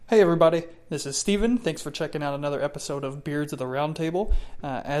Hey everybody, this is Steven. Thanks for checking out another episode of Beards of the Roundtable.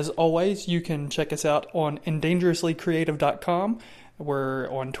 As always, you can check us out on endangerouslycreative.com.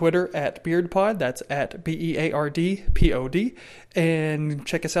 We're on Twitter at BeardPod, that's at BeardPod. And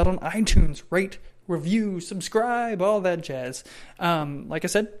check us out on iTunes, rate, review, subscribe, all that jazz. Like I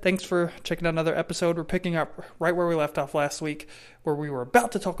said, thanks for checking out another episode. We're picking up right where we left off last week, where we were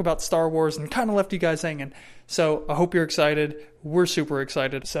about to talk about Star Wars and kind of left you guys hanging. So I hope you're excited. We're super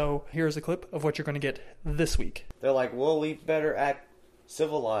excited. So here's a clip of what you're going to get this week. They're like, well, we better act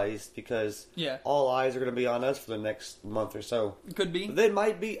civilized because all eyes are going to be on us for the next month or so. Could be. But they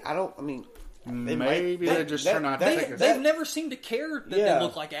might be. Maybe they're just trying not to take us. They've never seemed to care that they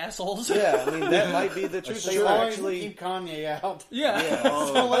look like assholes. Yeah, I mean, that might be the truth. They actually keep Kanye out. Yeah.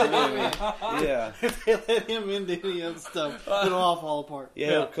 Don't let him in. Yeah. If they let him into any other stuff, it'll all fall apart. Yeah,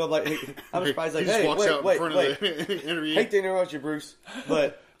 he'll come like, I'm surprised, like, He just hey, walks out in front wait. of the interview. Hate to interrupt you, Bruce,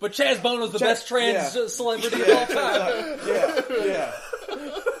 but Chaz Bono's the best trans celebrity of all time. Yeah.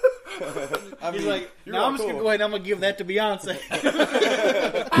 I He's mean, like, now I'm just going to go ahead and I'm going to give that to Beyonce.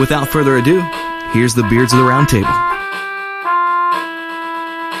 Without further ado, here's the Beards of the Roundtable.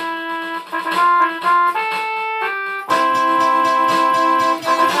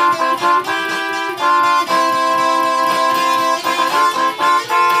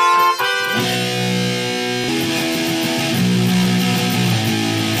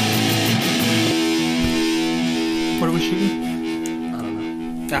 What are we shooting?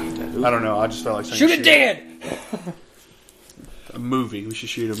 I don't know. I just felt like saying Shoot it dead! A movie. We should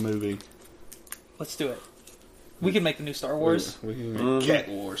shoot a movie. Let's do it. We can make the new Star Wars. We can make Cat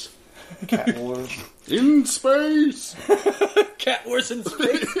Wars. Cat Wars. In space! Cat Wars in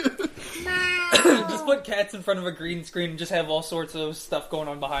space. Just put cats in front of a green screen and just have all sorts of stuff going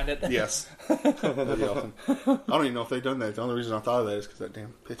on behind it. Yes. That'd be awesome. I don't even know if they've done that. The only reason I thought of that is because that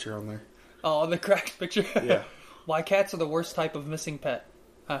damn picture on there. Oh, the cracked picture. Yeah. Why cats are the worst type of missing pet.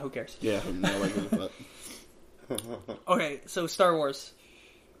 Who cares? Yeah, no idea with that. Okay, so Star Wars.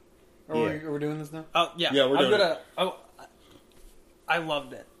 Are we doing this now? Oh, yeah. Yeah, we're doing it. I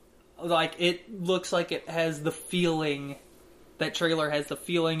loved it. Like, it looks like it has the feeling... That trailer has the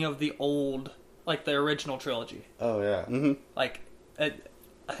feeling of the old... Like, the original trilogy. Oh, yeah. Mm-hmm. Like, I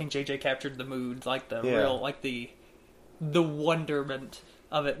think JJ captured the mood. Like, the real... Like, the wonderment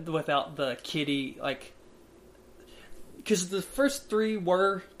of it without the kiddie... Like... Because the first three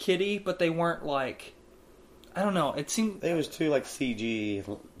were kiddie, but they weren't, like... I don't know. It seemed... It was too, like,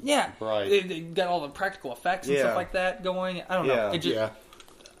 CG. Yeah. Right. They got all the practical effects and stuff like that going. I don't know. Yeah. It just,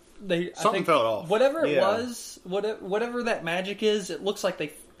 Something fell off. Whatever it was, whatever that magic is, it looks like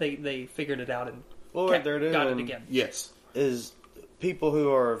they figured it out and what they're doing got it again. Yes. Is people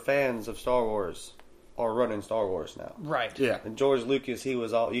who are fans of Star Wars are running Star Wars now. Right. Yeah. And George Lucas, he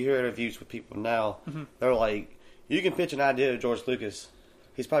was all... You hear interviews with people now, they're like, you can pitch an idea to George Lucas.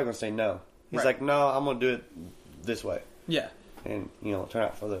 He's probably going to say no. He's like, no, I'm going to do it this way. Yeah. And, turn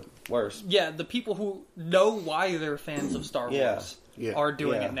out for the worse. Yeah, the people who know why they're fans of Star Wars are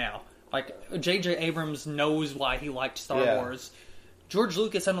doing it now. Like, J.J. Abrams knows why he liked Star Wars. George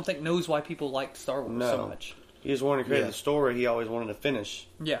Lucas, I don't think, knows why people liked Star Wars so much. He just wanted to create the story he always wanted to finish.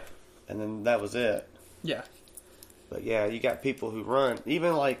 Yeah. And then that was it. Yeah. But yeah, you got people who run,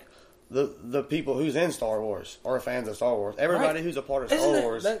 even like the people who's in Star Wars are fans of Star Wars. Everybody who's a part of Star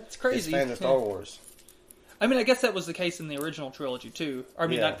Wars that's crazy. is fans of Star Wars. I mean, I guess that was the case in the original trilogy, too. I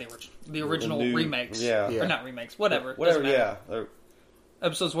mean, not the original. The original remakes. Yeah. Or not remakes. Whatever. Whatever, yeah. They're,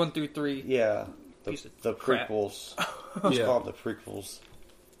 Episodes 1 through 3. yeah. The crap. prequels. Let's call them the prequels.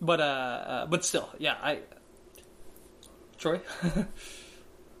 But still, yeah, Troy?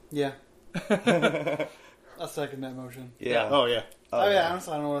 Yeah. I'll second that motion. Yeah. Oh, yeah.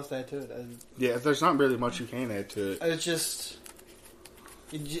 Honestly, I don't know what else to add to it. Yeah, there's not really much you can add to it. It's just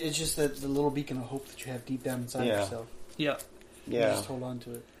that the little beacon of hope that you have deep down inside yourself. Yeah. You just hold on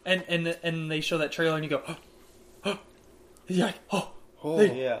to it. And they show that trailer and you go, oh. You're like,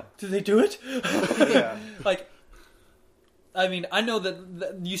 yeah. Did they do it? Yeah. Like, I mean, I know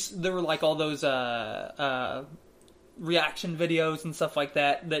that there were like all those reaction videos and stuff like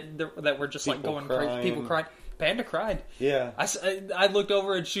that were just People like going crying. crazy. People cried. Panda cried. Yeah. I looked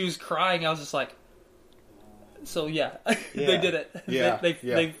over and she was crying. I was just like, so yeah. They did it. Yeah.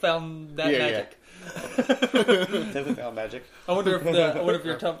 They found that magic. Definitely found magic. I wonder if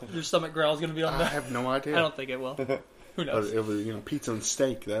your stomach growl is going to be on that. I have no idea. I don't think it will. Who knows? It was, pizza and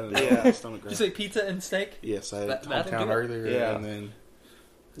steak. That is stomach Did you say pizza and steak? Yes, I had That'll hometown do it. earlier, and then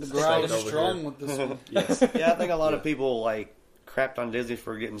The growl is over strong here. with this one. yes, Yeah, I think a lot of people like crapped on Disney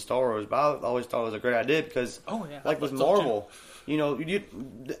for getting Star Wars, but I always thought it was a great idea because, Oh yeah, like with That's all Marvel, You know,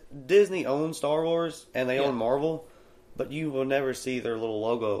 Disney owns Star Wars and they own Marvel, but you will never see their little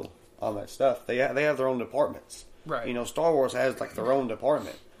logo on that stuff. They have their own departments. Right. You know, Star Wars has like their own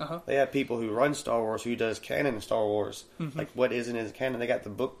department. Uh-huh. They have people who run Star Wars who does canon Star Wars. Like what isn't canon. They got the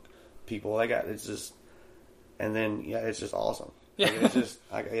book people. It's just, and then it's just awesome. Yeah. Like, it's just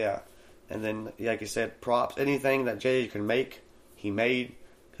and then like you said, props, anything that Jay can make, he made,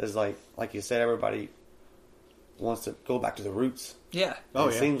 because like you said, everybody wants to go back to the roots. Yeah.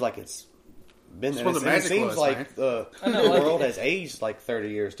 It seems like it's been there. That's what the It magic seems was, like right? the world has aged like 30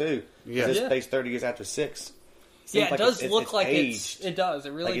 years too. Yeah. This Yeah. space 30 years after 6. Yeah, Seems it does look it's like aged. it does. It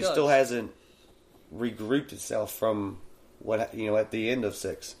really Like it does. still hasn't regrouped itself from what at the end of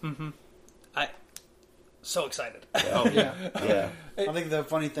 6. I so excited. Oh, yeah. Yeah, I think the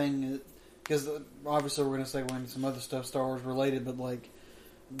funny thing, because obviously we're going to segue into some other stuff Star Wars related, but like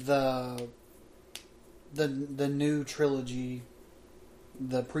the new trilogy,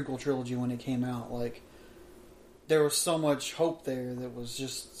 the prequel trilogy when it came out, like there was so much hope there that was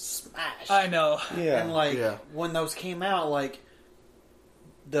just smashed. I know. yeah, And like Yeah. when those came out, like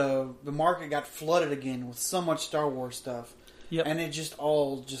the market got flooded again with so much Star Wars stuff, Yep. and it just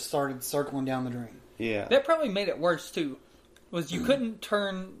all started circling down the drain. yeah. That probably made it worse too. Was you couldn't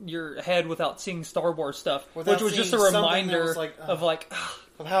turn your head without seeing Star Wars stuff, Without which was just a seeing something that reminder was like, of like,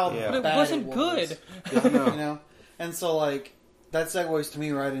 Of how Yeah. but it bad wasn't was. good. I know. You know, and so like that segues to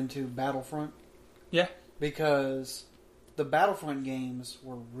me right into Battlefront, Yeah, because the Battlefront games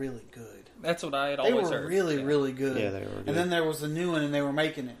were really good. that's what I had They always were heard. really, Yeah. really good. Yeah, they were good. And then there was the new one, and they were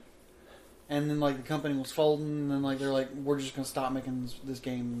making it. And then like the company was folding, and then like they're like, we're just going to stop making this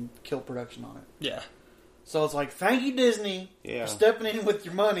game and kill production on it. Yeah, So it's like, thank you, Disney, Yeah. for stepping in with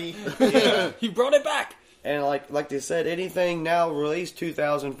your money. Yeah. he brought it back. And like they said, anything now released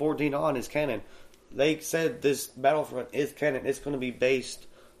 2014 on is canon. They said this Battlefront is canon. It's going to be based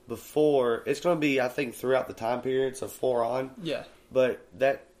before. It's going to be, I think, throughout the time periods of 4 on. Yeah, But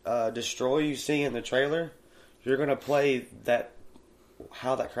that destroy you see in the trailer, you're going to play that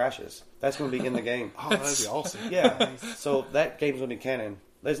how that crashes. That's going to be in the game. Oh, that'd be awesome. Yeah. So that game's going to be canon.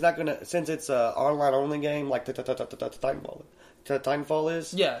 It's not going to, since it's an online only game like Titanfall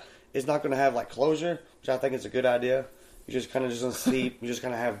is. yeah, It's not going to have like closure, which I think is a good idea. You just kind of just going to see. You're just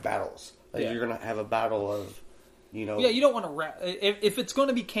going to have battles. Like Yeah. you're going to have a battle of, yeah. You don't want to wrap if it's going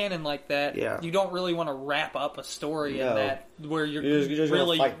to be canon like that. Yeah. You don't really want to wrap up a story in No. that where you're you just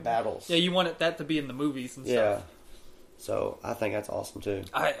really going to fight battles. Yeah, you want that to be in the movies and Yeah. stuff. So I think that's awesome too.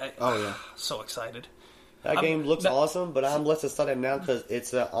 Oh, yeah. So excited. That I'm- game looks that- awesome, but I'm less excited now because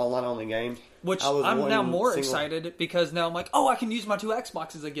it's an online only game. Which I was I'm now wanting more single- excited because now I'm like, oh, I can use my 2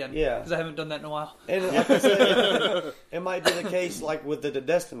 Xboxes again. Yeah. Because I haven't done that in a while. And like I said, it might be the case like with the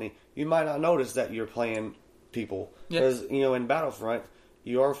Destiny. You might not notice that you're playing people Yeah. because in Battlefront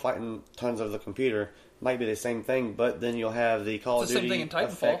you are fighting tons of the computer. Might be the same thing, but then you'll have the Call It's of the Duty same thing in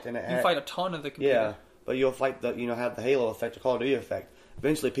effect Titanfall. and You fight a ton of the computer. yeah, but you'll fight the have the Halo effect, the Call of Duty effect.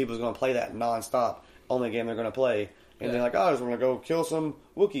 Eventually, people's going to play that nonstop. Only game they're going to play, and Yeah. they're like, "Oh, I just want to go kill some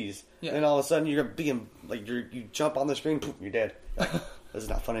Wookiees." Yeah. And all of a sudden, you're being like you jump on the screen, poof, you're dead. Like, this is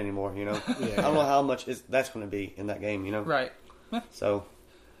not fun anymore. Yeah. I don't know how much that's going to be in that game. Right. So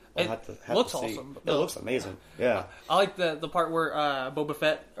It I'll have to looks to see. awesome. It looks amazing. Yeah. I like the part where Boba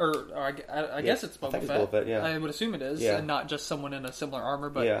Fett, or I guess it's Boba think it's Fett. Boba Fett, yeah. I would assume it is, Yeah. and not just someone in a similar armor,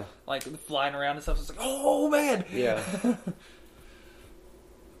 but Yeah. like flying around and stuff. It's like, oh man, Yeah.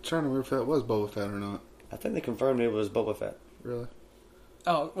 Trying to remember if that was Boba Fett or not. I think they confirmed it was Boba Fett. Really?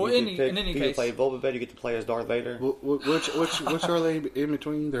 Oh well, You in get to any you get case, to play Boba Fett. You get to play as Darth Vader. Which are they in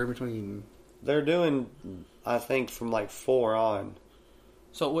between? They're in between. They're doing, I think, from like 4 on.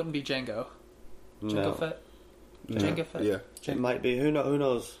 so it wouldn't be Jango. Jango No. Fett. No. Jango Fett. Yeah. It might be. Who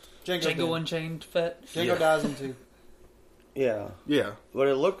knows? Jango Unchained Fett. Jango Yeah. dies in 2. Yeah. Yeah. But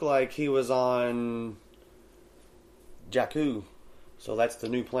it looked like he was on Jakku. So that's the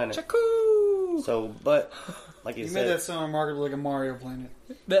new planet. Jakku. So, but, like you You said. made that sound remarkably like a Mario planet.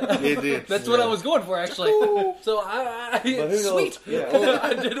 It did. That's what I was going for, actually. So I But who knows? sweet. Yeah.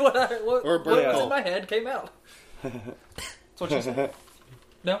 I did what Or what bird was call. in my head came out. That's what you said.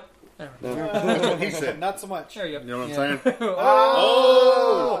 No. That's what he said. Not so much. There you You go. know what I'm saying?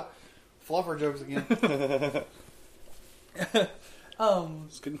 Oh! Fluffer jokes again.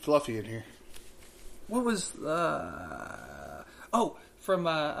 It's getting fluffy in here. What was from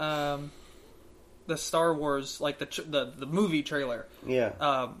the Star Wars, like the movie trailer.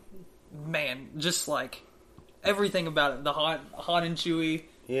 Yeah. Man, just like everything about it. The Han and Chewie,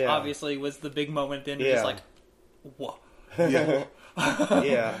 Yeah. obviously, was the big moment. Then Yeah. just like, whoa, Yeah.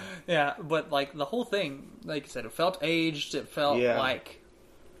 Yeah. yeah. But like the whole thing, like I said, it felt aged. It felt Yeah. like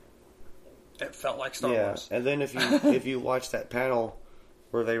Star Yeah, Wars. and then if you watch that panel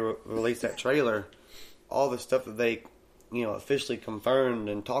where they released that trailer, all the stuff that they officially confirmed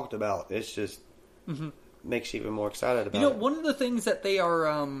and talked about, it's just makes you even more excited about it. One of the things that they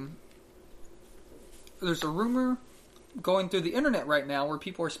are, there's a rumor going through the internet right now where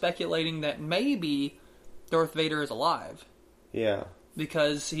people are speculating that maybe Darth Vader is alive Yeah,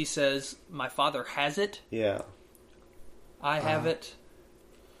 because he says, "My father has it, yeah. I have it."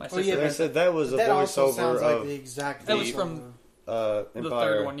 My Oh, sister yeah, They has it. said that was a That also voiceover sounds like of the exact. That was voiceover. from Empire. the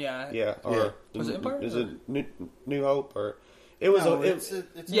third one, yeah. Yeah, or Yeah. Was it Empire? Is it New Hope or it was No, a it's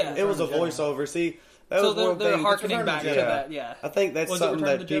yeah, it was a Return of the Jedi. voiceover. See, that So was one they're thing. harkening Return of back the to Jedi. that, yeah. I think that's Was it something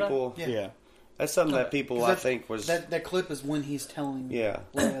Return that of the Jedi? people. Yeah. That's something that Okay. people 'Cause I that's- think was. that clip is when he's telling Yeah.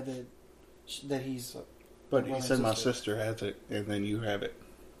 Leia that he's. But brother he and said my sister. sister has it, and then you have it.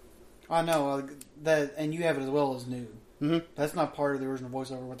 I know that, and you have it as well as new. Mhm. That's not part of the original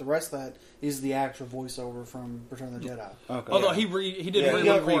voiceover, but the rest of that is the actual voiceover from Return of the Jedi. Okay. Although Yeah. he did Yeah, he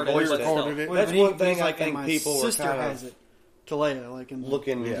re-record it, re-voiced but it. still. Recorded it. That's But one thing he's I like, think my people were sister kind of has it to Leia, like in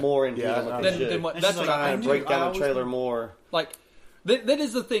looking Yeah. more into Yeah, than what I- they should. Then what? And That's she's what like, I Trying to knew- break I down the always trailer knew. more. like. That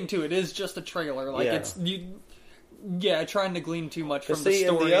is the thing too. It is just a trailer. Like Yeah. it's you. Yeah, trying to glean too much But from the see,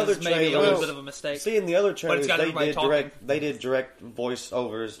 in the story other is maybe a trailers- little bit of a mistake. See, in the other it's trailers, got everybody talking. they did direct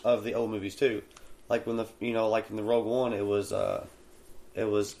voiceovers of the old movies too. Like when like in the Rogue One, it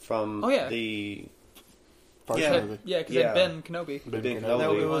was from Oh, yeah. the First Yeah. movie. Yeah, because Yeah. Ben Kenobi. Ben Ben Kenobi. Kenobi.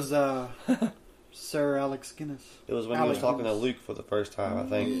 No, it was Sir Alex Guinness. it was when he was Alex talking to Guinness. Luke for the first time, I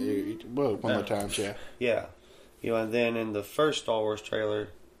think. Well, one of the times, yeah. Yeah, and then in the first Star Wars trailer,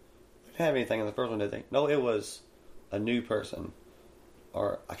 they didn't have anything in the first one, did they? No, it was a new person,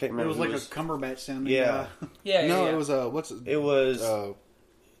 or I can't It remember. was who like was, a Cumberbatch sounding Yeah. guy. Yeah, No, yeah. it was what's his, It was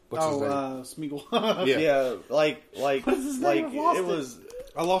what's his name? Smeagol. Yeah. yeah, like What is his name? I've lost it it. was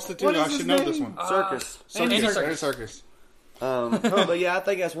I lost it too. What is I his should know this name? one. Circus. Andy Andy Serkis. Circus. No, but yeah, I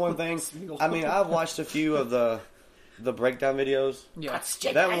think that's one thing. I mean, I've watched a few of the breakdown videos. Yeah.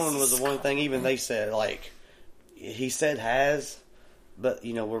 That one was the one thing. Even they said like he said has, but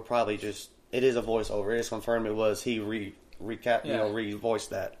we're probably just it is a voiceover. It is confirmed. It was he Yeah. re-voiced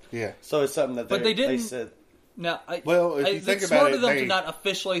that. Yeah. So it's something that But they didn't- They said No, Well, if you think it's about smart it, of them they- to not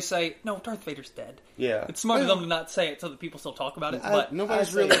officially say no. Darth Vader's dead. yeah, It's smart of Well- them to not say it so that people still talk about it. I- But Nobody's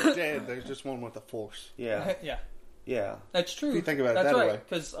I say- really dead. There's just one with the Force. yeah, yeah, yeah, that's true. If you think about it that's that right. way.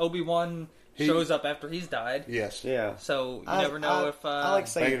 Because Obi-Wan shows up after he's died, Yes. yeah. so you never know if I like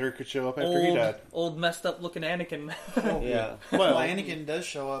saying Vader could show up after he died. old messed up looking Anakin. yeah, Well, Anakin does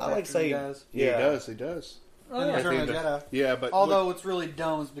show up I like after saying he dies. yeah. He does. He does. Oh, In yeah. Return of the He Jedi. does. Yeah, but Although it's really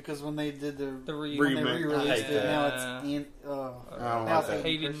dumb is because when they did The when they remake. re-released I it, hate now that. it's in, I don't now like it's that.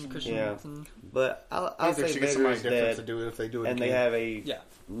 Hayden Christensen. But I I'll think they say should get somebody Vader's different to dead, do it if they do it and they again. have a Yeah.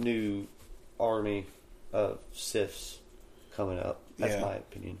 new army of Siths coming up. That's Yeah. my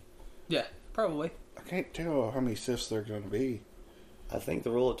opinion. Yeah, probably. I can't tell how many Siths there are going to be. I think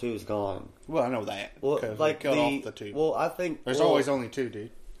the rule of two is gone. Well, I know that. Well, because like they cut off the two. Well, I think There's well, always only two,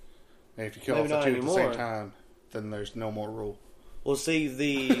 dude. And if you kill off Maybe the not two at the same anymore. time, then there's no more rule. We'll see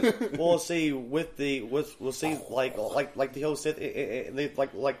we'll see we'll see like the whole Sith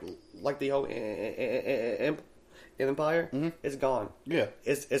like the whole Empire. Mm-hmm. It's gone. Yeah.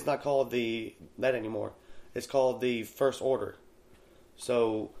 It's not called that anymore. It's called the First Order.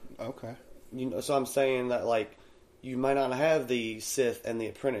 So Okay. so I'm saying that like you might not have the Sith and the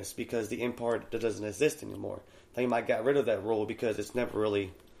Apprentice because the Empire doesn't exist anymore. They might got rid of that rule because it's never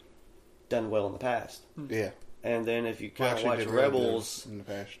really done well in the past. Yeah. And then if you Well, kind of actually watch did really good Rebels, in the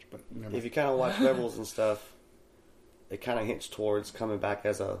past, but never. if you kind of watch Rebels and stuff, it kind of hints towards coming back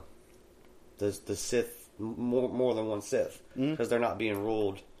as the Sith more than one Sith because they're not being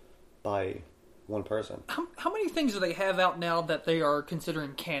ruled by one person. How many things do they have out now that they are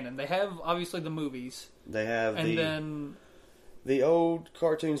considering canon? They have obviously the movies, They have and then the old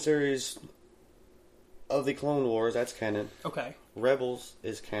cartoon series of the Clone Wars. That's canon. okay, Rebels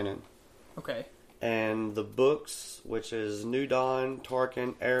is canon. okay, And the books, which is New Dawn,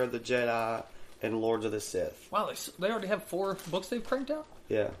 Tarkin, Heir of the Jedi, and Lords of the Sith. wow, they already have 4 books they've cranked out.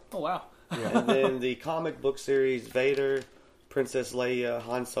 Yeah. Oh wow, And then the comic book series, Vader, Princess Leia,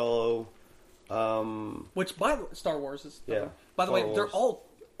 Han Solo. which by Star Wars is Yeah, By the Star way, they're Wars. all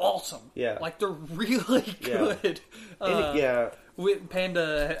awesome. Yeah. like they're really Yeah. good. Yeah,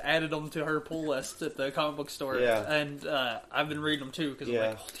 Panda added them to her pull list at the comic book store. Yeah. And I've been reading them too because Yeah. I'm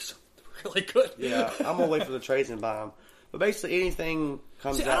like, oh, these are really good. yeah. I'm gonna wait for the trades and buy them. But basically, anything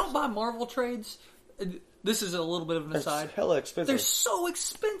comes See, out. I don't buy Marvel trades this is a little bit of an It's aside. hella expensive. They're so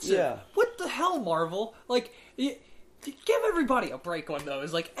expensive. Yeah. What the hell, Marvel? Like, give everybody a break on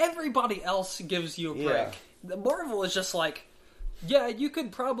those. Like, everybody else gives you a break. Yeah. The Marvel is just like, yeah, you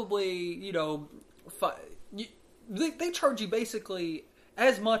could probably, you know, they charge you basically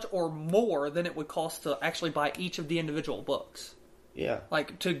as much or more than it would cost to actually buy each of the individual books. Yeah.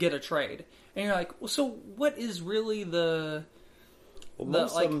 Like, to get a trade. And you're like, well, so what is really the... Well,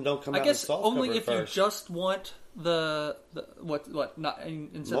 most of them don't come out I guess in softcover only if first. you just want the what not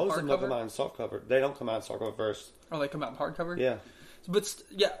instead Most of of them don't come hardcover. out in softcover. They don't come out in softcover first. Oh, they come out in hardcover. Yeah. But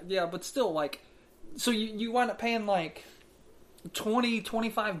but still, like, so you wind up paying like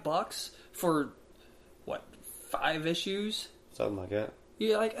 $25 for what, 5 issues? Something like that.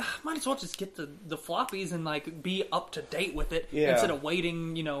 Yeah, like, might as well just get the floppies and, like, be up to date with it Yeah. instead of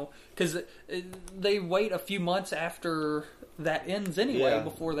waiting, you know, because they wait a few months after that ends anyway Yeah.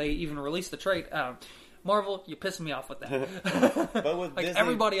 before they even release the trade. Marvel, you're pissing me off with that. But with Like, Disney,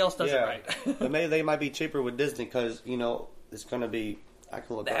 everybody else does it right. But maybe they might be cheaper with Disney because, you know, it's going to be... I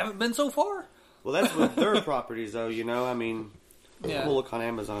can look They up. haven't been so far. Well, that's with their properties, though, you know? I mean, Yeah. we'll look on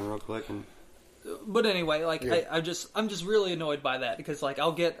Amazon real quick and... But anyway, like, Yeah. I'm just really annoyed by that because, like,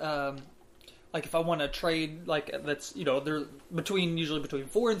 I'll get, like, if I want to trade, like, that's, you know, they're usually between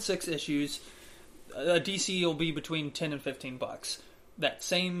 4 and 6 issues. A DC will be between $10 and $15. That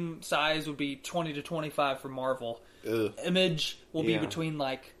same size would be $20 to $25 for Marvel. Ugh. Image will be Yeah. between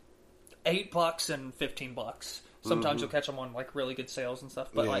like $8 and $15. Sometimes you'll catch them on like really good sales and stuff.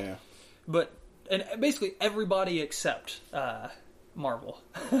 But and basically everybody except Marvel.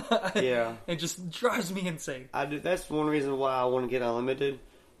 Yeah. It just drives me insane. That's one reason why I want to get Unlimited,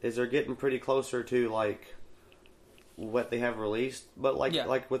 is they're getting pretty closer to, like, what they have released. But, like, Yeah.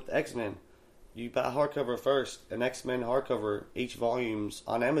 like with X-Men, you buy hardcover first, an X-Men hardcover, each volume's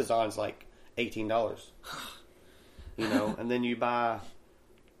on Amazon's like $18. You know, and then you buy...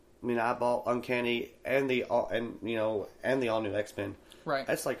 I mean, I bought Uncanny and the all new X-Men. Right.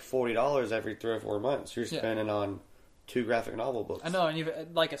 That's like $40 every 3 or 4 months. You're Yeah. spending on 2 graphic novel books. I know,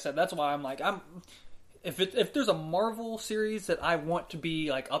 and like I said, that's why if there's a Marvel series that I want to be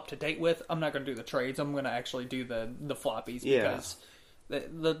like up to date with, I'm not going to do the trades. I'm going to actually do the floppies Yeah. because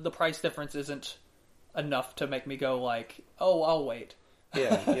the price difference isn't enough to make me go like, oh, I'll wait.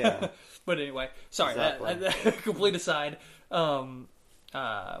 Yeah. But anyway, sorry, Exactly. that complete aside.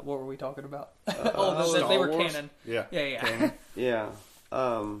 What were we talking about? They Star were Wars? canon. Yeah. Yeah. Yeah.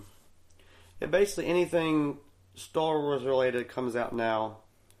 Basically anything Star Wars related comes out now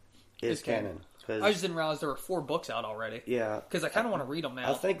is Is canon. canon. 'Cause- I just didn't realize there were 4 books out already. yeah. Because I kind of want to read them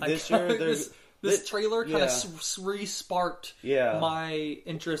now. I think Like, this year there's... this trailer kind yeah. of re-sparked Yeah. my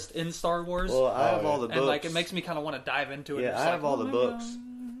interest in Star Wars. Well, I have all the books. and like it makes me kind of want to dive into it. Yeah, and I just have like, all the oh my books. God.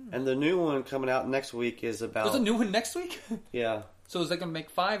 And the new one coming out next week is about... There's a new one next week? Yeah. So is that going to make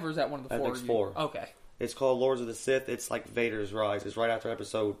 5 or is that one of the That 4? makes 4. Okay. It's called Lords of the Sith. It's like Vader's Rise. It's right after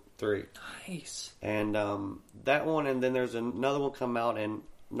episode 3. Nice. And that one, and then there's another one come out in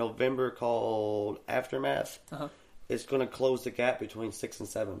November called Aftermath. Uh-huh. It's going to close the gap between 6 and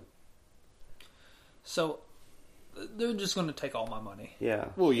 7. So they're just going to take all my money. Yeah.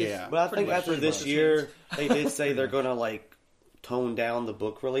 Well, yeah. But I Pretty think much, after pretty this much. year, they did say they're going to, like, tone down the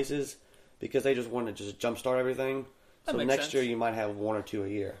book releases because they just want to just jumpstart everything. That So makes next sense. year you might have 1 or 2 a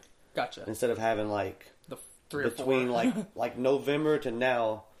year. Gotcha. Instead of having, like, The 3 or 4. between, like November to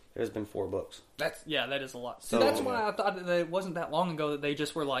now, there's been 4 books. That is a lot. See, So, that's why I thought that it wasn't that long ago that they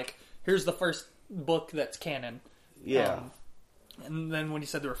just were like, here's the first book that's canon. Yeah. And then when you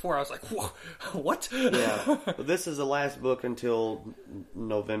said there were 4, I was like, whoa, what? Yeah. But this is the last book until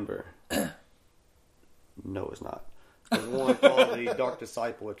November. No, it's not. There's one called The Dark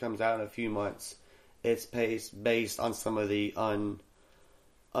Disciple. It comes out in a few months. It's based on some of the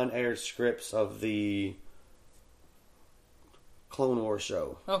unaired scripts of the Clone Wars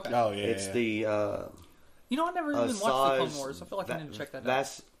show. Okay. Oh, yeah. It's yeah. the You know, I never even watched the Clone Wars. I feel like I need to check that out.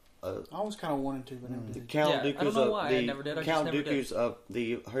 That's I always kind of wanted to, but never did. Count Yeah, I Dooku's don't know why I never did. I just Count never did.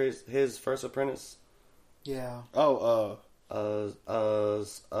 Dooku's his first apprentice. Yeah. Oh,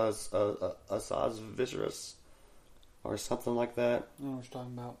 Asajj Ventress or something like that. I know what you're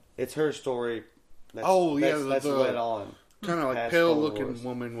talking about. It's her story. That's, Oh, yeah, that's the- led on. kind of like Past pale Clone looking Wars.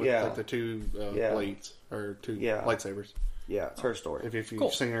 woman with Yeah. like the 2 Yeah. blades or 2 Yeah. lightsabers. Yeah, it's her story. If you've Cool.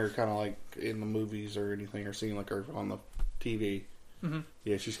 seen her kind of like in the movies or anything, or seen like her on the TV,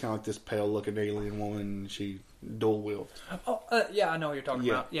 yeah, she's kind of like this pale looking alien woman. She dual wields. Oh, yeah, I know what you're talking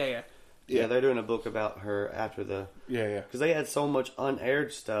Yeah. about. Yeah. Yeah, they're doing a book about her after the Yeah. because they had so much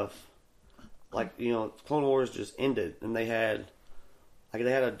unaired stuff. Like Clone Wars just ended, and they had Like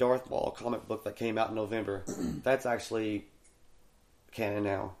they had a Darth Maul comic book that came out in November. That's actually canon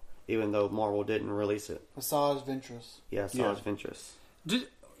now, even though Marvel didn't release it. Asajj Ventress. Yeah, Asajj Ventress.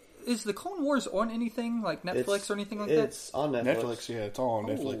 Is the Clone Wars on anything like Netflix or anything like that? It's on Netflix. Netflix, yeah, it's all on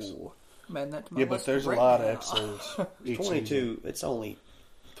Netflix. Ooh. Man, that to my Yeah, but list there's right a lot now. of episodes. each 22. season. It's only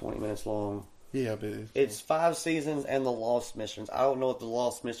 20 minutes long. Yeah, but It's 5 seasons and the Lost Missions. I don't know if the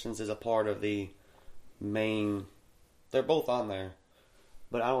Lost Missions is a part of the main. They're both on there,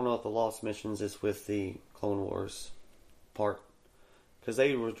 but I don't know if the Lost Missions is with the Clone Wars part because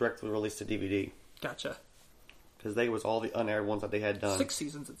they were directly released to DVD. Gotcha. Because they was all the unaired ones that they had done. 6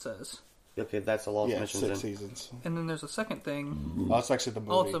 seasons, it says. Okay, that's the Lost yeah, Missions. 6 then. seasons. And then there's a second thing. Oh, it's actually the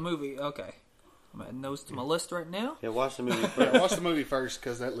movie. Oh, it's a movie. Okay. I'm adding those to my list right now. Yeah, watch the movie Yeah, first. watch the movie first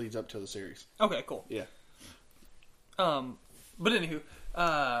because that leads up to the series. Okay, cool. Yeah. But anywho,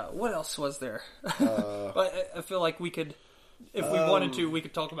 what else was there? Uh, I feel like we could, if we wanted to, we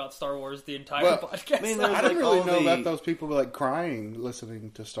could talk about Star Wars the entire well, podcast. I mean, there's I didn't like really all know the- about those people like crying listening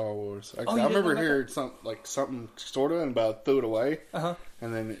to Star Wars. Oh, you I didn't remember know hearing something sort of, and about threw it away. Uh-huh.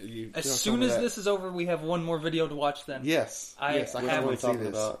 And then you. As you know, soon some of as that. this is over, we have one more video to watch. Then Yes. I yes, I have- can't What are we wait to see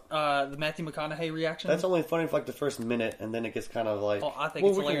talking this. about? the Matthew McConaughey reaction. That's only funny for like the first minute, and then it gets kind of like. Oh, I think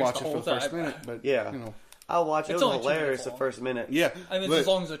Well, it's we can hilarious watch the it for whole the first time. minute, but Yeah. you know, I'll watch it. It's It was only 2 minutes hilarious the long. first minute. yeah. I mean, it's but- as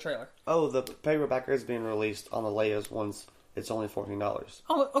long as the trailer. Oh, the paperback is being released on the Leia's ones. It's only $14.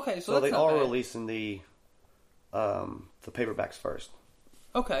 Oh, okay. So, So that's they not are bad. releasing the paperbacks first.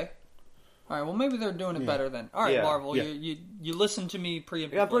 Okay. All right. Well, maybe they're doing it better then. All right, Yeah. Marvel. Yeah. You listen to me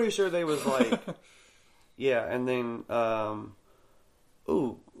preemptively. Yeah, I'm pretty sure they was like, yeah, and then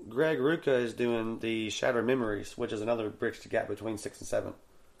Greg Rucka is doing the Shattered Memories, which is another bridge the gap between 6 and 7.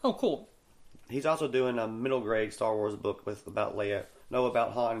 Oh, cool. He's also doing a middle grade Star Wars book about Leia. No,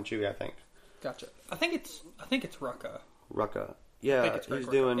 about Han and Chewie, I think. Gotcha. I think it's Rucka. Rucka. I Yeah, think it's Greg he's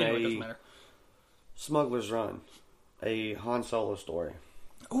Rucka. doing Anyway, it a doesn't matter. Smuggler's Run, a Han Solo story.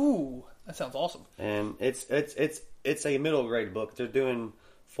 Ooh, that sounds awesome. And it's a middle grade book. They're doing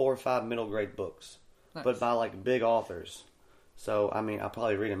 4 or 5 middle grade books, Nice. but by like big authors. So I mean, I'll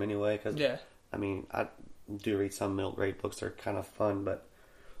probably read them anyway because Yeah. I mean, I do read some middle grade books. They're kind of fun, but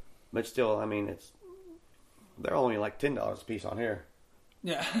still, I mean, they're only like $10 a piece on here.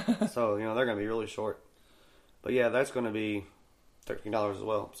 Yeah. So they're going to be really short. But yeah, that's going to be $13 as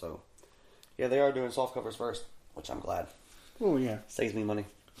well. So yeah, they are doing soft covers first, which I'm glad. Oh yeah. Saves me money.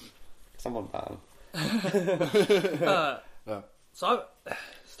 Someone buy them. So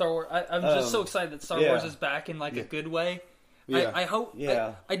Star Wars. I'm just so excited that Star yeah. Wars is back in like a good way. Yeah. I hope.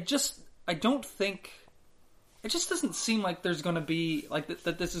 Yeah. I don't think. It just doesn't seem like there's going to be like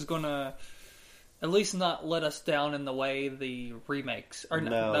that. This is going to at least not let us down in the way the remakes or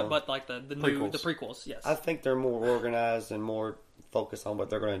No. but like the new Prequels. the prequels. Yes. I think they're more organized and more focused on what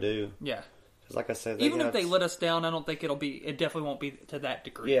they're going to do. yeah. Because like I said, Even if they let us down, I don't think it'll be. It definitely won't be to that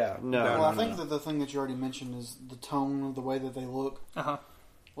degree. Yeah, no. Well, I think that the thing that you already mentioned is the tone of the way that they look. Uh huh.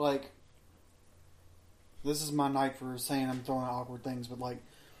 Like, this is my night for saying I'm throwing out awkward things, but like,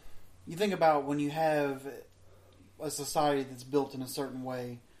 you think about when you have a society that's built in a certain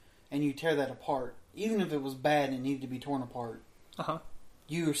way, and you tear that apart, even if it was bad and it needed to be torn apart, Uh huh.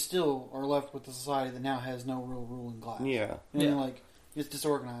 you still are left with a society that now has no real ruling class. Yeah. You know, Yeah. like, it's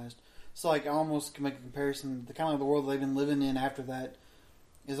disorganized. So, like, I almost can make a comparison. The kind of the world they've been living in after that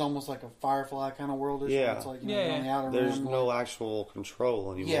is almost like a Firefly kind of world. Yeah. It's like, Yeah, you're on the outer There's rim, no like, actual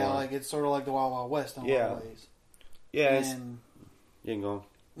control anymore. yeah, like, it's sort of like the Wild Wild West in a lot Yeah. of ways. yeah, And, you can go.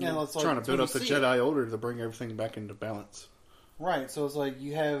 yeah, it's like, Trying to so build you up the see it. Jedi Order to bring everything back into balance. Right, so it's like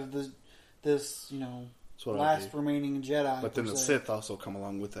you have this That's what I last do. remaining Jedi. But then per the se. Sith also come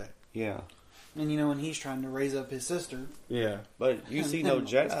along with that. Yeah. And, and he's trying to raise up his sister. Yeah. But you see no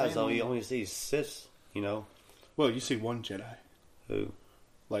It's Jedis, though. family. You only see Siths, Well, you see one Jedi, who?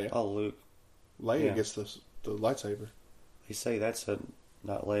 Leia. Oh, Luke. Leia yeah. gets the lightsaber. They say that's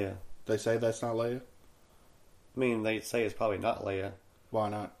not Leia. They say that's not Leia. I mean, they say it's probably not Leia. Why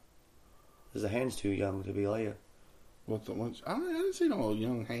not? Because the hand's too young to be Leia. What the one? I didn't see no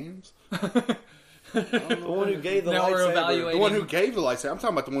young hands. The one who gave the Now we're lightsaber. evaluating. The one who gave the lightsaber. I'm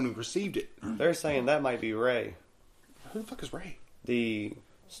talking about the one who received it. They're saying that might be Rey. Who the fuck is Rey? The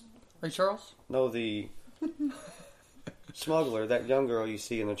Ray Charles. the smuggler, that young girl you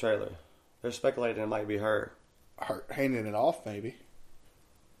see in the trailer. They're speculating it might be her. Her handing it off, maybe.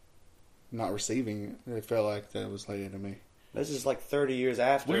 Not receiving it. It felt like that was Leia to me. This is like 30 years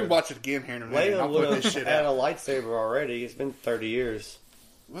after. We can watch it again here in a minute. Leia I'll would put have this shit had a out. lightsaber already. It's been 30 years.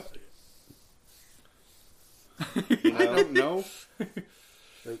 What? You I know? don't know.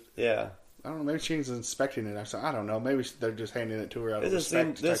 Yeah. I don't know. Maybe she's inspecting it. I don't know. Maybe they're just handing it to her out of This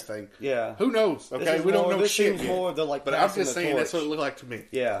respect seems- this- type thing. Yeah. Who knows? Okay, we don't know This shit seems yet. more the like. But I'm passing just the saying that's what torch. it looked like to me.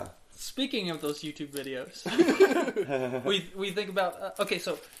 Yeah. Speaking of those YouTube videos, we think about okay.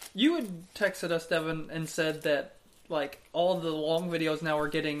 So you had texted us, Devin, and said that like all the long videos now are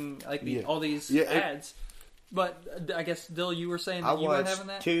getting like all these ads. But I guess Dill, you were saying that you weren't having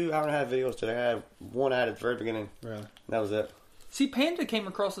that. 2 hour-and-a-half videos today. I had one ad at the very beginning. Really? That was it. See, Panda came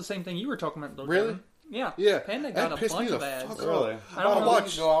across the same thing you were talking about, though. Really? Devin. Yeah. Yeah. Panda That got a pissed me bunch the of ads. fuck Really? I don't know.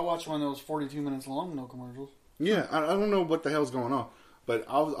 I watched one that was 42 minutes long, no commercials. Yeah, I don't know what the hell's going on. But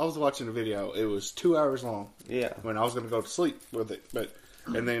I was watching a video. It was 2 hours long. Yeah. When I was going to go to sleep with it.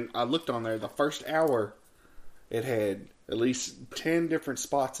 And then I looked on there. The first hour, it had at least 10 different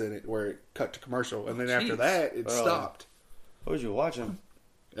spots in it where it cut to commercial. And then after Jeez. that, it stopped. What was you watching?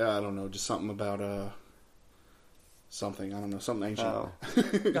 I don't know. Just something about something. I don't know. Something ancient. Oh.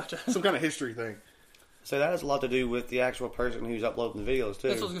 Gotcha. Some kind of history thing. So that has a lot to do with the actual person who's uploading the videos, too.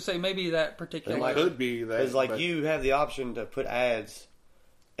 That's what I was going to say. Maybe that particular... It could be that. Because, like, but- you have the option to put ads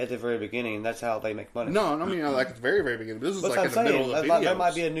at the very beginning, and that's how they make money. No, I mean, like at the very, very beginning. This is But like in the middle of the videos. that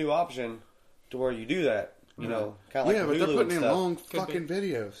might be a new option to where you do that. You know, kind of like Yeah, but Hulu they're putting and in stuff. long fucking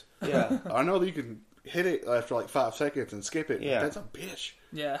videos. Yeah. I know that you can hit it after like 5 seconds and skip it. Yeah. But that's a bitch.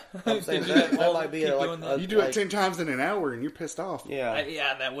 Yeah. I'm saying Did you that all might be keep a, doing like, that? You do it like- 10 times in an hour and you're pissed off. Yeah.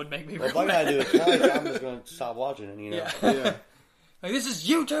 Yeah, that would make me Well, real if I gotta mad. do it twice, I'm just gonna stop watching it. You know. Yeah. Yeah. Like, this is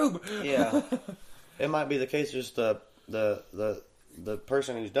YouTube! Yeah. It might be the case. Just the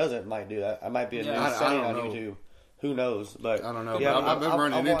person who does it might do that. I might be a new Yeah. I setting don't on know. YouTube. Who knows? But I don't know. Yeah, but I've been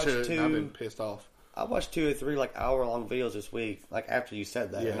running watched into it and I've two- been pissed off. I watched 2 or 3 like hour-long videos this week. Like after you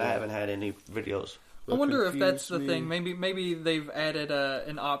said that, Yeah, and I yeah. haven't had any videos. I wonder if that's the confused me. thing. Maybe they've added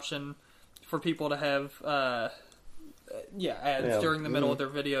an option for people to have ads Yeah. during the middle of their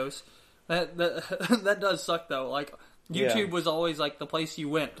videos. That that does suck though. Like YouTube Yeah. was always like the place you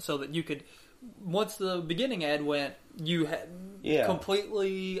went so that you could. Once the beginning ad went, you had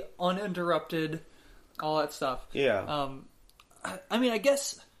completely uninterrupted all that stuff. Yeah. I mean, I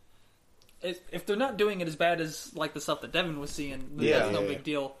guess if they're not doing it as bad as like the stuff that Devin was seeing, then Yeah. that's no Yeah. big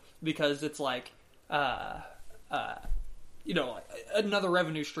deal because it's like, you know, like another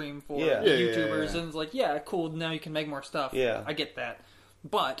revenue stream for Yeah. YouTubers, Yeah. and it's like, yeah, cool. Now you can make more stuff. Yeah. I get that,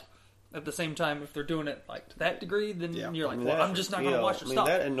 but at the same time, if they're doing it like to that degree, then Yeah. you're like, I mean, well, that- I'm just not you going to know, watch your I mean, stuff.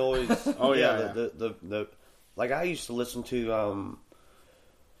 that annoys. Oh, yeah. The like I used to listen to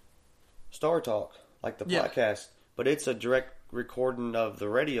Star Talk, like the Yeah. podcast, but it's a direct recording of the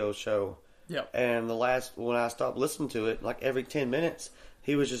radio show. Yep. And when I stopped listening to it, like every 10 minutes,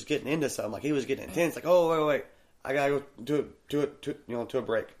 he was just getting into something. Like he was getting intense. Like, oh wait, I gotta go to a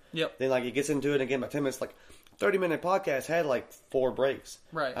break. Yep. Then like he gets into it again about 10 minutes. Like 30-minute podcast had like 4 breaks.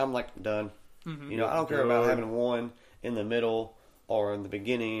 Right. I'm like done. Mm-hmm. You know, I don't care about having one in the middle or in the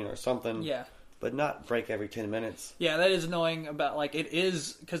beginning or something. Yeah. But not break every 10 minutes. Yeah, that is annoying about, like, it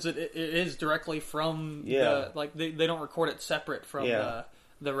is, because it is directly from Yeah. the, like, they don't record it separate from Yeah.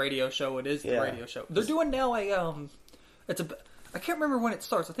 the radio show. It is the Yeah. radio show. They're doing now I can't remember when it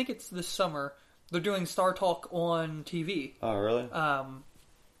starts. I think it's this summer. They're doing Star Talk on TV. Oh, really?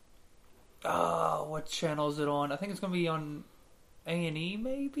 What channel is it on? I think it's going to be on A&E,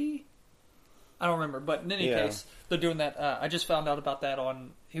 maybe? I don't remember, but in any Yeah. case, they're doing that. I just found out about that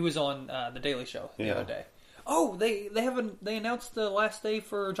he was on The Daily Show the other day. Oh, they announced the last day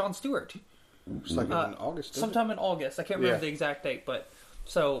for Jon Stewart. It's like in August. isn't it? Sometime in August. I can't remember Yeah. the exact date, but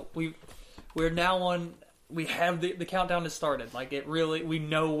so we're now on. We have the countdown has started. Like it really, we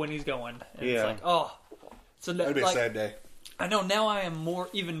know when he's going. And It's Yeah. like so That'd be a like, sad day. I know now. I am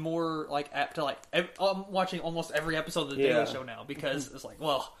even more like apt to like. I'm watching almost every episode of the Yeah. Daily Show now because it's like,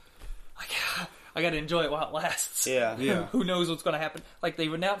 well, I got to enjoy it while it lasts. Yeah. Yeah. Who knows what's going to happen? Like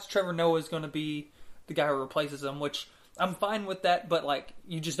they've announced Trevor Noah is going to be the guy who replaces him, which I'm fine with that. But like,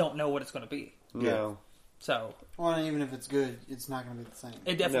 you just don't know what it's going to be. No. So Well, and even if it's good, it's not going to be the same.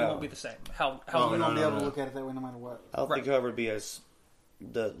 it definitely No. won't be the same. How You no, won't be no, able to no. look at it that way no matter what. I don't think whoever would be as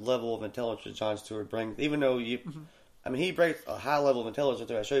the level of intelligence Jon Stewart brings, even though I mean, he brings a high level of intelligence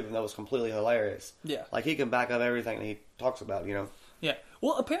to that show, even though it's completely hilarious. Yeah. Like, he can back up everything that he talks about, you know? Yeah.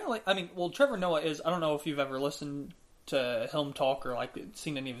 Well, apparently, Trevor Noah is. I don't know if you've ever listened to him talk or like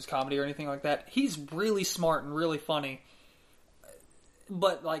seen any of his comedy or anything like that. He's really smart and really funny,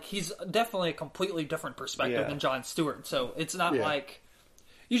 but like he's definitely a completely different perspective Yeah. than Jon Stewart. So it's not Yeah. like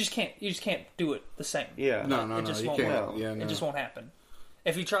you just can't do it the same. Yeah. No, no, It no. just You won't can't. work. Yeah, no. It just won't happen.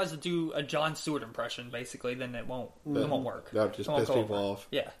 If he tries to do a Jon Stewart impression, basically, then it won't work. That would just It won't piss go people over. off.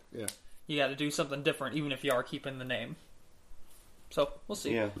 Yeah. Yeah. You got to do something different, even if you are keeping the name. So we'll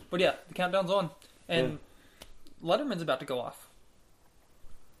see. Yeah. But yeah, the countdown's on, and Letterman's about to go off,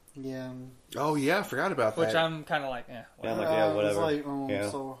 Yeah. Oh yeah, I forgot about which that. I'm kind of like, Yeah, whatever. I'm like, yeah, It's whatever. like, Yeah.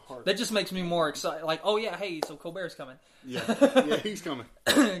 so hard. That just makes me more excited. Like, oh yeah, hey, so Colbert's coming. yeah, he's coming.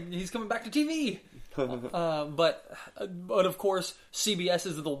 He's coming back to TV. But of course, CBS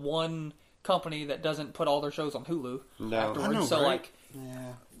is the one company that doesn't put all their shows on Hulu No. afterwards. I know, so right? like,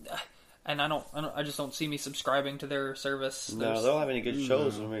 Yeah. and I just don't see me subscribing to their service. No, There's- they don't have any good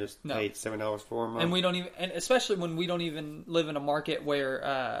shows, and we just No. paid $7 for them. and we don't even, and especially when we don't even live in a market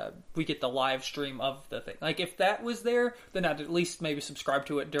where we get the live stream of the thing. Like if that was there, then I'd at least maybe subscribe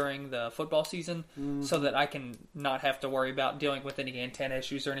to it during the football season, so that I can not have to worry about dealing with any antenna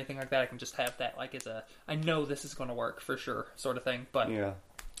issues or anything like that. I can just have that like as a, I know this is going to work for sure sort of thing. But Yeah.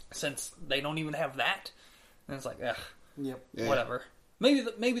 since they don't even have that, then it's like, ugh, Yep. Yeah. whatever.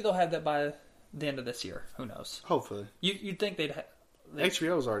 Maybe they'll have that by the end of this year. Who knows? Hopefully, You'd think they'd have.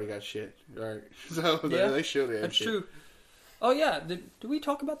 HBO's already got shit, right? So Yeah, they should have. That's shit. true. Oh yeah, did we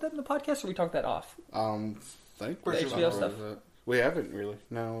talk about that in the podcast, or we talk that off? Think Pretty we're sure HBO talking stuff. about that. We haven't really.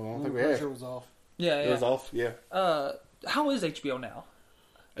 No, I don't I'm think we pretty have. sure it was off. Yeah, It yeah. was off. Yeah, How is HBO now?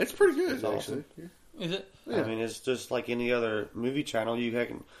 it's pretty good It's actually. awesome. Yeah. Is it? Yeah. I mean, it's just like any other movie channel. You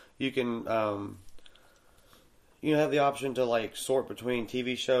can have the option to like sort between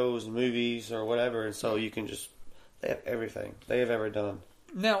TV shows, movies, or whatever, and so you can just they have everything they have ever done.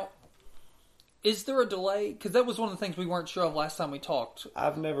 Now, is there a delay? Because that was one of the things we weren't sure of last time we talked.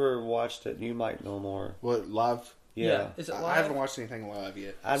 I've never watched it. You might know more. What live? Yeah, Is it live? I haven't watched anything live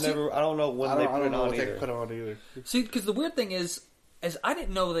yet. I don't know when I they don't, I put don't it know on what they either. put on either. See, because the weird thing is I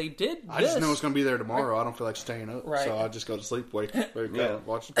didn't know they did I this. just know it's going to be there tomorrow. I don't feel like staying up, Right. so I just go to sleep, wake Yeah. up,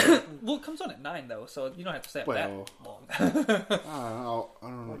 watch it. Well, it comes on at 9, though, so you don't have to stay up Well. that long. I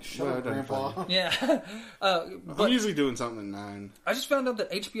don't know. Shut Well, up, it doesn't Grandpa. matter. Yeah. I'm But usually doing something at 9. I just found out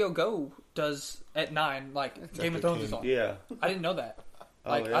that HBO Go does at 9, like Game of at Thrones is 10. on. Yeah, I didn't know that.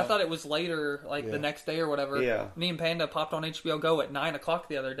 Like yeah. I thought it was later, like Yeah. the next day or whatever. Yeah. Me and Panda popped on HBO Go at 9 o'clock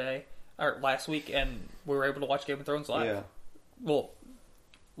the other day, or last week, and we were able to watch Game of Thrones live. yeah. Well,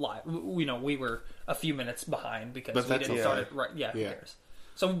 live. We were a few minutes behind because But we that's didn't okay. start it right. Yeah, who Yeah. cares?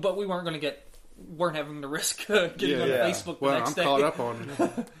 So, but we weren't going to weren't having to risk getting on Yeah. Facebook the Well, next I'm day. caught up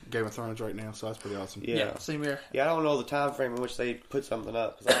on Game of Thrones right now, so that's pretty awesome. Yeah. Yeah, same here. Yeah, I don't know the time frame in which they put something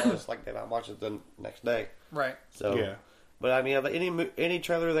up because I always like that I watch it the next day. Right. So Yeah. But I mean, any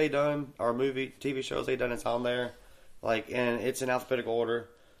trailer they done or movie, TV shows they done, it's on there. Like, and it's in alphabetical order.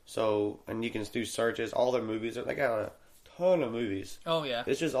 So, and you can do searches. All their movies, they got a ton of movies. Oh yeah.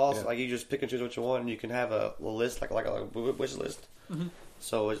 It's just awesome. Yeah. Like you just pick and choose what you want, and you can have a list, like a wish list. Mm-hmm.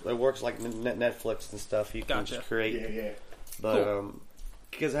 So it works like Netflix and stuff. You can Gotcha. just create. Yeah. But Cool.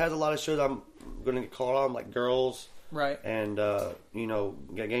 because it has a lot of shows I'm going to get caught on, like Girls Right. and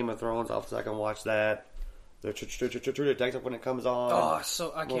Game of Thrones. Obviously, I can watch that. The True Detective when it comes on. Oh,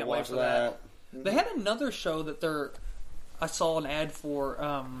 so I We'll can't wait watch for that. They had another show that I saw an ad for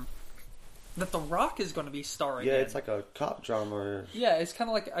that The Rock is going to be starring Yeah, in. it's like a cop drama. Yeah, it's kind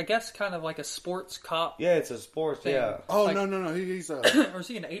of like, I guess, kind of like a sports cop. Yeah, it's a sports. Thing. Yeah, Oh, Like- no. He's Or is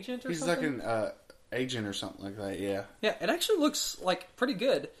he an agent or he's something? like an agent or something like that, yeah. Yeah, it actually looks like pretty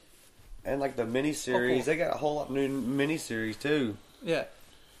good. and like the miniseries, Oh, cool. they got a whole lot of new miniseries too. Yeah.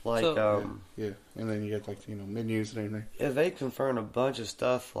 Like, So- Yeah. And then you get, like, menus and everything. yeah, they confirmed a bunch of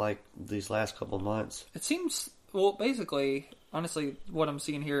stuff like these last couple of months. It seems, well, basically, honestly, what I'm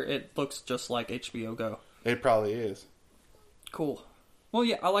seeing here, it looks just like HBO Go. It probably is. Cool. Well,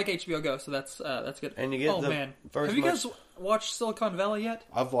 yeah, I like HBO Go, so that's good. And you get oh the man, first have you much- guys watched Silicon Valley yet?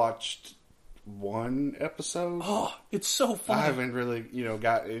 I've watched one episode. Oh, it's so funny. I haven't really,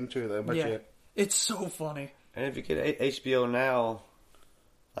 got into it that much yeah, yet. it's so funny. And if you get HBO now,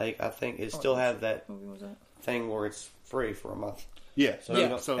 like I think it still have that What movie was that? thing where it's free for a month. Yeah. So Yeah, you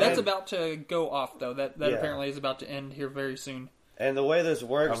know- that's and- about to go off though. That Yeah. apparently is about to end here very soon. And the way this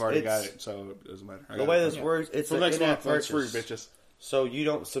works, I've already it's, got it, so it doesn't matter. The way this works, it's For an next in-app month, it's purchase. free, bitches. So you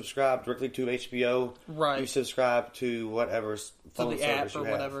don't subscribe directly to HBO. Right. You subscribe to whatever phone the app service you or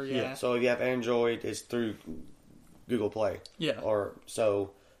have. whatever, yeah. So if you have Android, it's through Google Play. Yeah. Or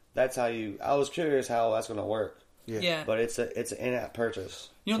so that's how you. I was curious how that's going to work, Yeah. but it's an in-app purchase.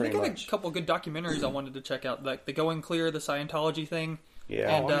 They pretty got much. a couple good documentaries I wanted to check out, like the Going Clear, the Scientology thing, Yeah.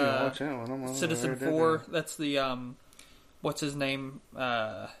 and I'm gonna watch that one. I'm gonna Citizen write that 4. down. That's the what's his name?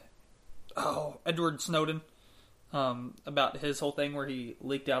 Edward Snowden. About his whole thing where he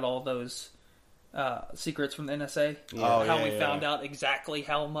leaked out all those secrets from the NSA. Oh, how yeah, we yeah. found out exactly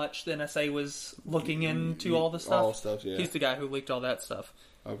how much the NSA was looking into all the stuff. All stuff, yeah. He's the guy who leaked all that stuff.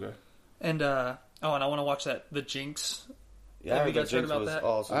 Okay. And and I want to watch that The Jinx Yeah, I Have heard you guys that heard Jinx about was that?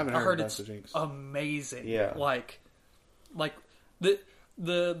 awesome. I haven't I heard heard about it's the Jinx. amazing. Yeah. Like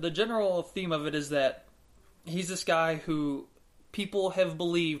the general theme of it is that he's this guy who people have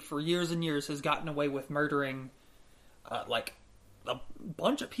believed for years and years has gotten away with murdering like a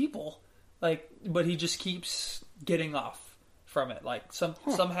bunch of people, like, but he just keeps getting off from it. Like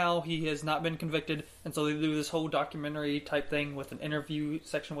somehow he has not been convicted, and so they do this whole documentary type thing with an interview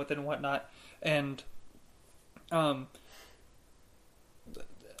section with it and whatnot. And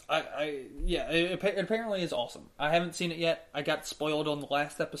it apparently is awesome. I haven't seen it yet. I got spoiled on the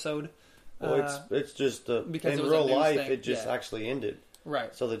last episode. Well, it's just because in it was a real news life, thing, it just yeah. actually ended.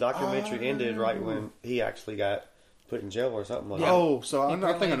 Right. So the documentary ended right when he actually got put in jail or something like that. Oh, so I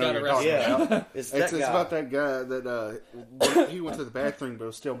think I know what you're talking Yeah, about. it's It's that guy. about that guy that he went to the bathroom but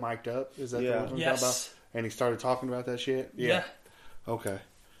was still mic'd up. Is that the one we're talking about? And he started talking about that shit? Yeah. Okay.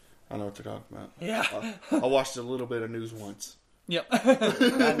 I know what they're talking about. Yeah. I watched a little bit of news once. Yep.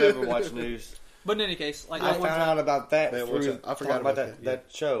 I never watch news. But in any case, like I found out about that Yeah, through I forgot talking about about that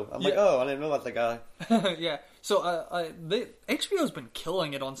show. I'm like, Yeah. oh, I didn't know about that guy. yeah. So HBO's been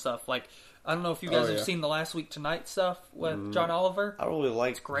killing it on stuff. Like I don't know if you guys Oh, have yeah. seen the Last Week Tonight stuff with John Oliver. I don't really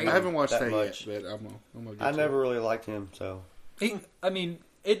like. great. I haven't watched that much. yet, but I'm gonna get I to never really liked him, so I mean,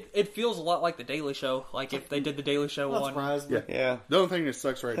 it feels a lot like the Daily Show. Like if they did the Daily Show Not on surprised. Yeah. yeah. The only thing that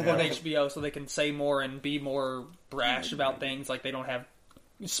sucks right now. on HBO, so they can say more and be more brash about things. Like they don't have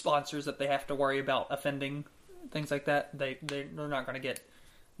sponsors that they have to worry about offending, things like that. They're not going to get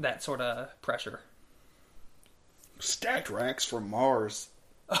that sort of pressure. Stacked racks from Mars.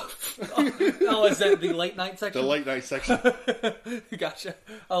 Oh, is that the late night section? The late night section. Gotcha.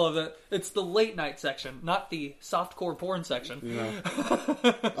 I love that. It's the late night section, not the softcore porn section. Yeah.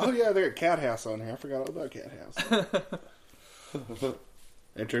 Oh yeah, they got Cat House on here. I forgot all about Cat House.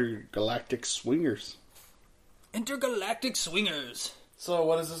 Intergalactic Swingers. Intergalactic Swingers. So,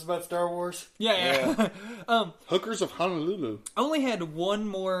 what is this about Star Wars? Yeah. Hookers of Honolulu. I only had one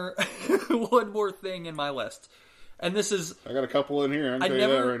more thing in my list. And this is, I got a couple in here. I can I tell you that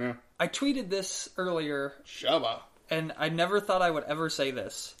never, right now. I tweeted this earlier, Shabba. and I never thought I would ever say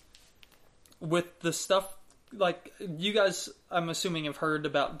this. With the stuff, like, you guys, I'm assuming, have heard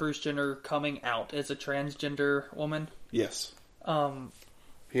about Bruce Jenner coming out as a transgender woman. Yes. Um,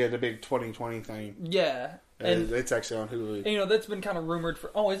 He had the big 2020 thing. yeah. And, It's actually on Hulu. you know, that's been kind of rumored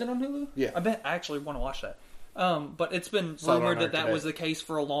for... Oh, is it on Hulu? Yeah. I actually want to watch that. But it's been Saw it on rumored there that today. was the case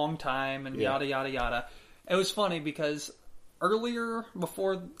for a long time, and Yeah. yada, yada, yada. It was funny because earlier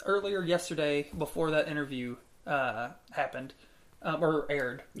yesterday, before that interview happened, or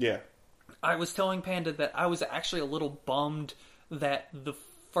aired, Yeah. I was telling Panda that I was actually a little bummed that the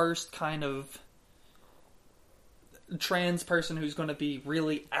first kind of trans person who's going to be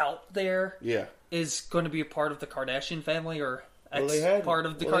really out there Yeah. is going to be a part of the Kardashian family, or part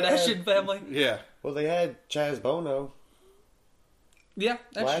of the well, they Kardashian had- family. Yeah. Well, they had Chaz Bono Yeah,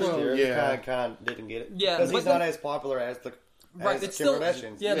 that's last true. year. yeah. Kind of didn't get it. Yeah, because he's but not as popular as the Right, as it's Kim still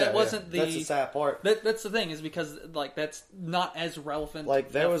Kardashians. yeah. That wasn't the That's the sad part. That's the thing, is because like that's not as relevant.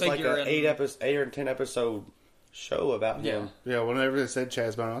 Like there a was like figure an in- 8 or 10 episode show about Yeah. him. Yeah, whenever they said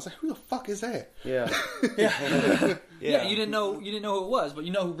Chaz Bono, I was like, who the fuck is that? Yeah, Yeah, you didn't know who it was, but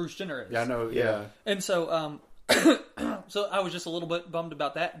you know who Bruce Jenner is. Yeah, I know. Yeah. Yeah. And so, so I was just a little bit bummed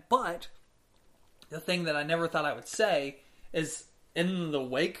about that. But the thing that I never thought I would say is, in the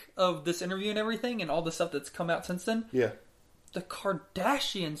wake of this interview and everything, and all the stuff that's come out since then, Yeah. the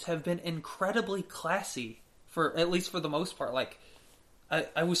Kardashians have been incredibly classy, for at least for the most part. Like,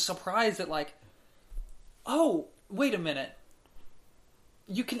 I was surprised that, like, oh, wait a minute,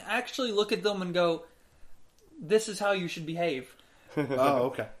 you can actually look at them and go, this is how you should behave. Oh,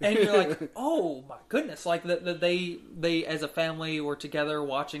 okay. And you're like, oh my goodness! Like that they as a family were together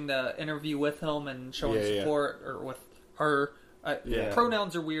watching the interview with him and showing Yeah, yeah. support, or with her. Yeah.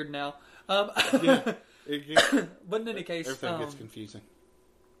 Pronouns are weird now. It gets, But in any case, everything gets confusing.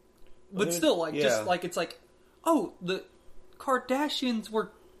 but still, like Yeah. just like it's like, oh, the Kardashians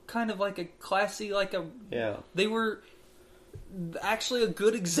were kind of like a classy, like a yeah. they were actually a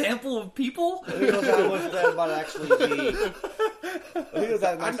good example of people. Who knows how much that might actually be? Who knows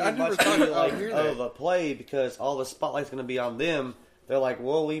how much I that never might thought be I'd like hear that. of a play, because all the spotlight's going to be on them. They're like,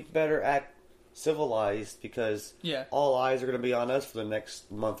 well, we better act civilized because Yeah. all eyes are going to be on us for the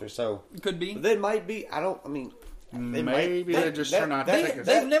next month or so. Could be. But then might be. I mean, it Maybe might, they're just trying not to They, take us.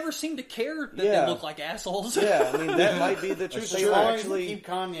 they've never seemed to care that Yeah. they look like assholes. Yeah, I mean that might be the truth. They Trying to actually, keep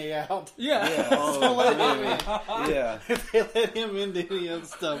Kanye out. Yeah. Don't let him in. yeah, If they let him into any of the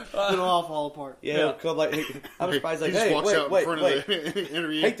stuff, it'll all fall apart. yeah. Yeah. Come like, I'm surprised. Like, he just hey, walks out in wait, front wait. of the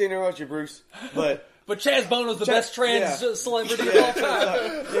interview. Hate to interrupt you, Bruce, but But Chaz Bono's the best trans celebrity of all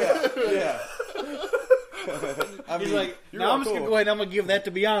time. Yeah. I He's mean, like, you're now all I'm just cool. gonna go ahead and I'm gonna give that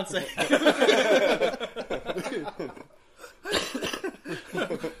to Beyonce.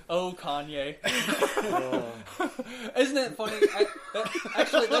 Oh, Kanye. Isn't that funny?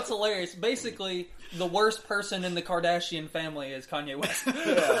 Actually, that's hilarious. Basically, the worst person in the Kardashian family is Kanye West.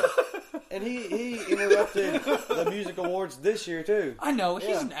 Yeah. And he interrupted the music awards this year too. I know, he's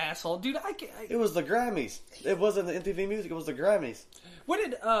Yeah. an asshole. Dude, It was the Grammys. It wasn't the MTV Music. It was the Grammys. what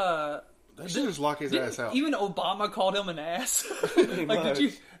did, They should just lock his ass out. even Obama called him an ass? Like, much.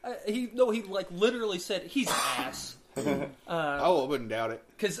 did you, he like literally said, he's an ass. I wouldn't doubt it.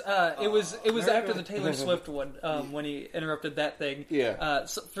 Because it was after the Taylor Swift one when he interrupted that thing. Yeah.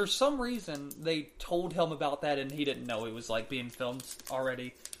 So for some reason they told him about that and he didn't know it was like being filmed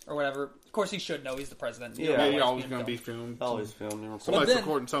already or whatever. Of course he should know. He's the president. Yeah. You're always being going to be filmed. filmed. Always filmed. and Somebody's But then-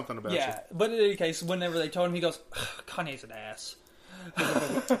 recording something about Yeah, but in any case, whenever they told him, he goes, "Kanye's an ass."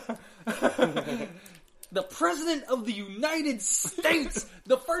 The president of the United States,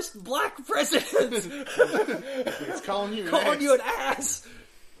 the first black president, you. It's calling you an calling ass. you an ass.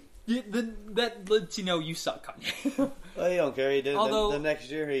 That lets you know you suck, Kanye. Well, he don't care. He did. Although- the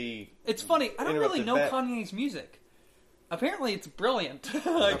next year he. It's funny. I don't really Interrupted know back. Kanye's music. Apparently, it's brilliant.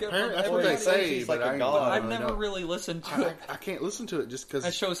 Like, Apparently, that's from what they everybody- say, he's but like a I ain't- god. I I've don't never know. really listened to it. I can't listen to it just because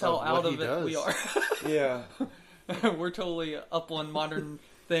That shows how out of it we are. Yeah. We're totally up on modern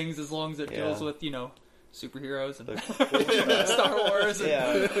things as long as it deals Yeah. with, superheroes and The Star Wars. And,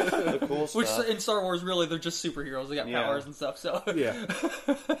 yeah. The cool Which stuff. in Star Wars, really, they're just superheroes. They got Yeah. powers and stuff. So, Yeah.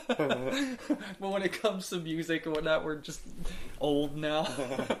 but when it comes to music and whatnot, we're just old now.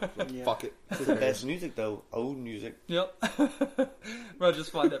 Yeah. Fuck it. It's the best music though. Old music. Yep. But I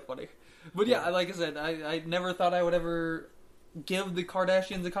just find that funny. But yeah, like I said, I never thought I would ever give the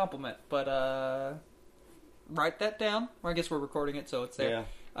Kardashians a compliment. But write that down. Or I guess we're recording it, so it's there.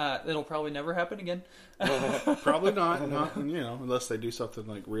 It'll probably never happen again. Probably not. Not unless they do something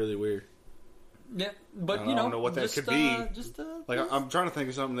like really weird. Yeah, but I don't know what that just, could be. Like just, I'm trying to think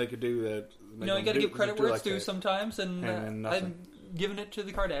of something they could do that. you got to give credit where it's due That. sometimes, and And nothing. I'm giving it to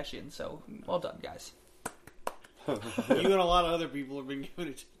the Kardashians. So well done, guys. You and a lot of other people have been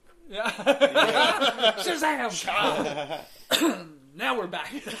giving it. Yeah. Shazam! Now we're back.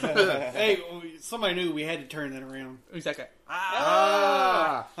 Hey, somebody knew we had to turn that around. Exactly.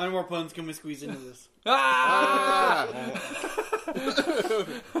 Ah! How many more puns can we squeeze into this? Ah!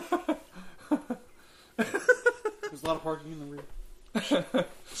 There's a lot of parking in the rear.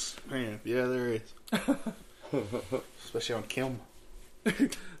 Man, yeah, there is. Especially on Kim.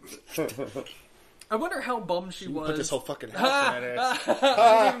 I wonder how bummed she was. Put this whole fucking house in that ass.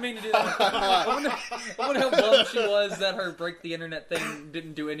 I didn't even mean to do that. I wonder how bummed she was that her break the internet thing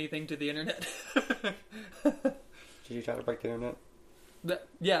didn't do anything to the internet. Did you try to break the internet? Did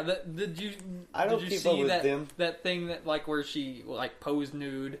you? I don't did you keep see up with that, them. That thing that where she posed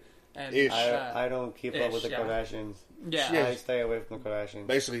nude and Ish. I don't keep up with the yeah. Kardashians. Yeah. Yeah. I stay away from the Kardashians.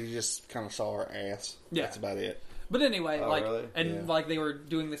 Basically, you just kind of saw her ass. Yeah. That's about it. But anyway, Oh, really? and Yeah. they were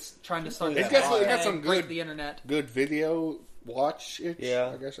doing this, trying to start. It's this got- it got hashtag, some break good- the internet. Good video watch.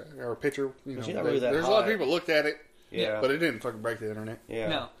 Yeah. I guess, or a picture. But she's not really that There's a lot of hot. people looked at it, Yeah. but it didn't fucking break the internet. Yeah.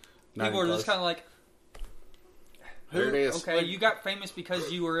 No, Not people were even just close. kind of like, There it is. okay, you got famous because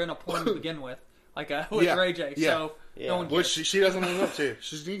you were in a porn to begin with, with Yeah. Ray J. Yeah. So Yeah. no one Which cares. she doesn't own up to.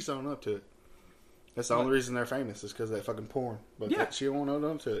 She needs to own up to it. That's the only reason they're famous is because of that fucking porn. But Yeah. she won't own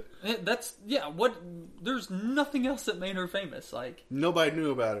up to it. That's what. There's nothing else that made her famous. Like Nobody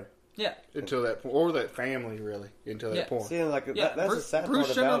knew about her yeah, until that, or that family really until Yeah. that porn. See, like yeah. that's the sad Bruce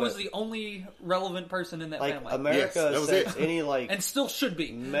part Jenner about was it. the only relevant person in that Like family, America Yes, that was sets it. any like and still should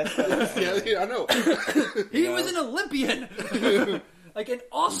be. messed up. Yeah, I know. He was an Olympian. Like an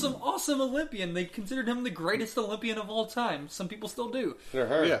awesome Olympian. They considered him the greatest Olympian of all time. Some people still do. For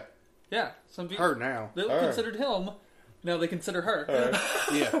her. Yeah, Yeah, some people. her now. They Her. considered him. No, they consider her.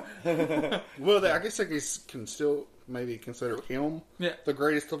 Yeah. Well, I guess they can still maybe consider him Yeah. the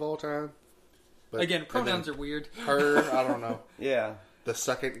greatest of all time. But Again, pronouns are weird. her. I don't know. Yeah. The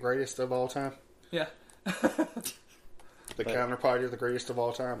second greatest of all time. Yeah. The counterpart of the greatest of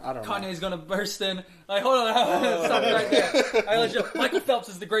all time. I don't know. Kanye's gonna burst in. Like, hold on, stop it right there. I let you. Michael Phelps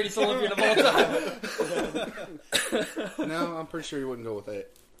is the greatest Olympian of all time. No, I'm pretty sure he wouldn't go with that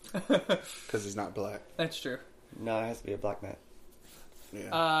because he's not black. That's true. No, it has to be a black man.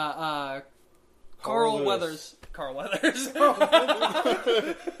 Yeah. Carl Lewis. Weathers. Carl Weathers.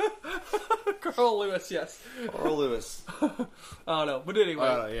 Carl Lewis, yes. Carl Lewis. I don't know. But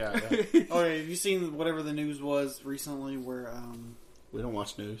anyway. Yeah. Oh, have you seen whatever the news was recently where We don't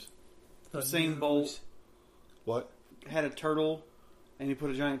watch news. Usain Bolt What? had a turtle, and he put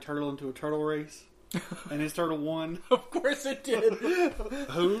a giant turtle into a turtle race, and his turtle won. Of course it did.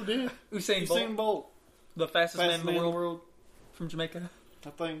 Who did? Usain Bolt, Usain Bolt, the fastest man fastest in the world from Jamaica. I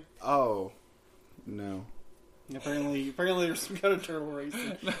think. Oh, no. Apparently there's some kind of turtle race.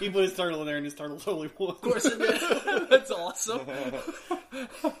 He put his turtle in there, and his turtle totally won. Of course it did. That's awesome.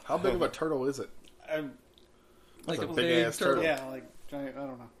 How big of a turtle is it? Like a a big big ass turtle. turtle. Yeah, like giant. I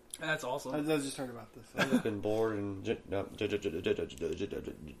don't know. That's I awesome. just heard about this. I've just been bored in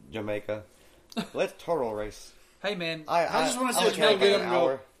Jamaica. Let's turtle race. Hey man, I just wanna see I'll a turtle take get an him go.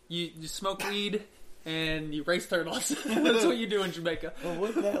 hour. you smoke weed and you race turtles. That's what you do in Jamaica. But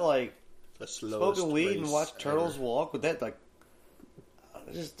wouldn't that like The slowest smoking weed and race watch turtles ever. walk? Would that like?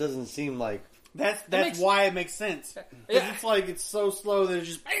 It just doesn't seem like. That's makes- why it makes sense. 'Cause Yeah. it's like it's so slow that it's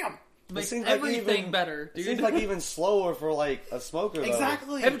just bam. Makes seems like everything even- better, It dude. seems like even slower for like a smoker. Though.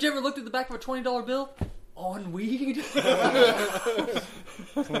 Exactly. Haven't you ever looked at the back of a $20 bill on weed?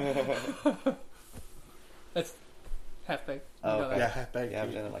 That's half baked. You Oh, know okay. that. Yeah, half baked. Yeah, I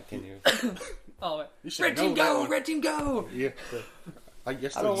haven't done it in like 10 years. Oh, You should red know team that go! one. Red team go! Yeah. I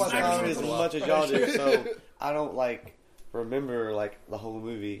guess I don't watch they're comedies using as it a much lot. as y'all do, so I don't like remember like the whole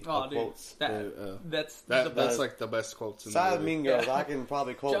movie. Oh, of dude, quotes. that's the That's best. like the best quotes in the Besides movie. Mean Girls, Yeah. I can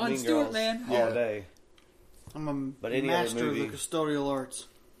probably quote Jon Mean Stewart, Girls man. all Yeah. day. I'm a But any other master of the movie- custodial arts.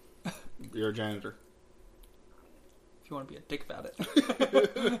 You're a janitor. If you want to be a dick about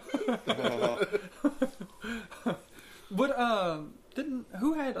it. But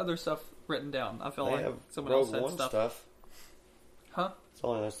who had other stuff written down? I feel They like have someone Rogue else had One stuff. Huh? It's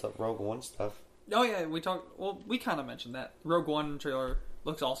only that stuff. Rogue One stuff. Oh yeah, we talked. Well, we kind of mentioned that Rogue One trailer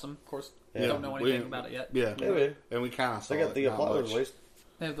looks awesome. Of course, we Yeah. don't know anything about it yet. Yeah. Yeah, we do. And we kind of saw They got it, the not plot was much. released.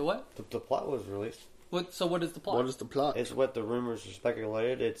 They have the what? The plot was released. What? So what is the plot? What is the plot? It's what the rumors are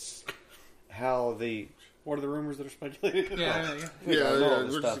speculated. It's how the What are the rumors that are speculated? yeah. I know all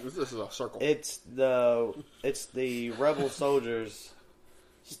this we're stuff. this is a circle. it's the rebel soldiers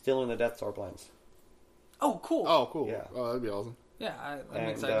stealing the Death Star plans. Oh, cool. Oh, cool. Yeah. Oh, that'd be awesome. Yeah, I'm And,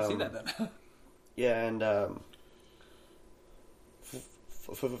 excited to see that then. Yeah, and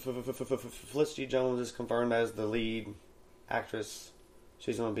Felicity Jones is confirmed as the lead actress.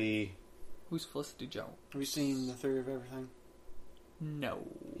 She's going to be. Who's Felicity Jones? Have you seen The Theory of Everything? No.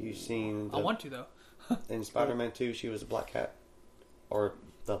 You've seen I want to though. in Spider-Man 2. She was a Black Cat, or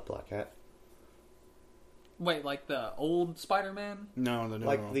the Black Cat, Wait, like the old Spider-Man? No, the new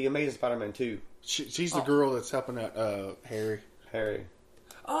like one. the Amazing Spider-Man 2. She's the girl that's helping out Harry. Harry.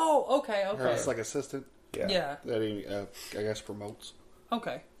 Oh, okay, Her okay. it's like assistant Yeah. Yeah, that he, I guess, promotes.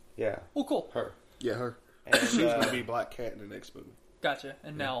 okay. Yeah. Well, cool. Her. Yeah, her. And She's going to be Black Cat in the next movie. Gotcha.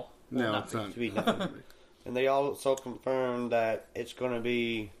 And now, No, not it's be. not. to be nothing. And they also confirmed that it's going to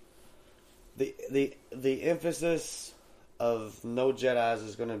be the emphasis of no Jedi's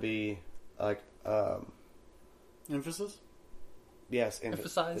is going to be like Emphasis? yes,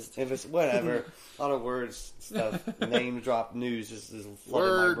 Emphasized? whatever. A lot of words, stuff, name drop news just is flooding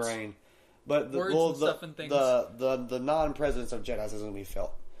Words. my brain. But the Words and stuff and things. the non-presence of Jedi's is going to be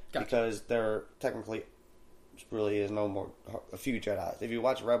felt Gotcha. because there technically really is no more a few Jedi's. If you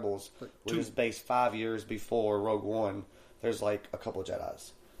watch Rebels, which is based 5 years before Rogue One, there's like a couple of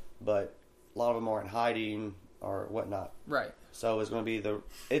Jedi's, but a lot of them are in hiding or whatnot. Right. So it's going to be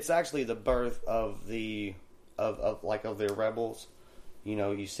it's actually the birth of the Rebels. You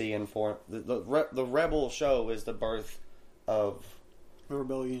know, you see in the Rebel show is the birth of The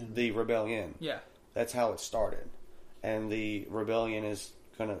Rebellion. the rebellion. Yeah. That's how it started, and the rebellion is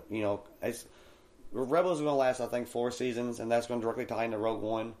gonna, Rebels is gonna last, I think, 4 seasons, and that's gonna directly tie into Rogue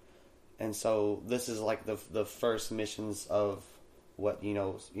One, and so this is like the first missions of what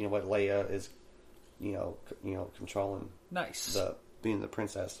what Leia is, controlling Nice. being the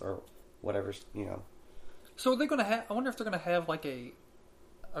princess or whatever, So are they going to have? I wonder if they're going to have like a.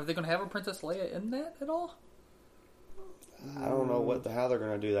 Are they going to have a Princess Leia in that at all? I don't know how they're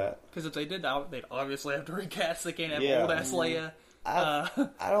gonna do that. Because if they did, they'd obviously have to recast. They can't have Yeah. old ass Leia. I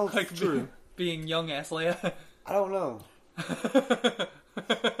don't. Like being young ass Leia. I don't know.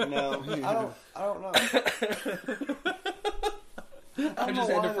 No, I don't know. I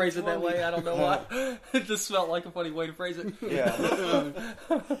just had to phrase it that way. I don't know why. It just felt like a funny way to phrase it. Yeah.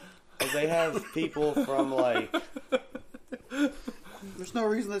 'Cause they have people from like, There's no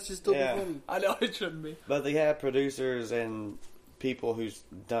reason that should still Yeah. be funny. I know it shouldn't be. but they have producers and people who's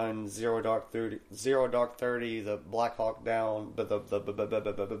done Zero Dark 30, the Black Hawk Down, but the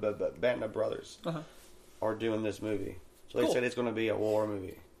Band of Brothers are doing this movie. So they Cool. said it's going to be a war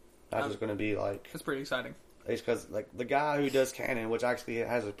movie, not just going to be like That's pretty exciting. It's because like the guy who does canon, which actually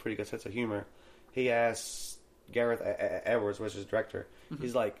has a pretty good sense of humor, he asked Gareth Edwards, which is director.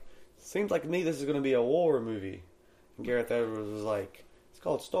 He's like, "Seems like to me this is going to be a war movie." And Gareth Edwards was like, "It's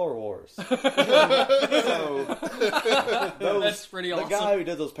called Star Wars." So That's pretty awesome. The guy who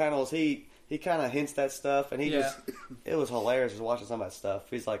did those panels, he kind of hints that stuff, and he Yeah. just it was hilarious just watching some of that stuff.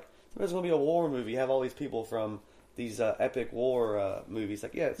 He's like, "There's going to be a war movie. You have all these people from these epic war movies."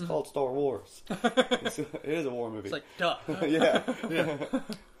 Like, yeah, it's called Star Wars. It is a war movie. It's like, duh. yeah.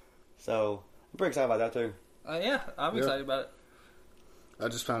 So I'm pretty excited about that too. Yeah, I'm excited about it. I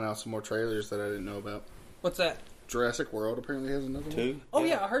just found out some more trailers that I didn't know about. What's that? Jurassic World apparently has another one. 2. Oh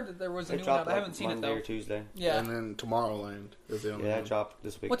yeah, I heard that there was a It new one dropped out. I like haven't seen Monday it or though. Tuesday. Yeah. And then Tomorrowland is the only Yeah, one. it dropped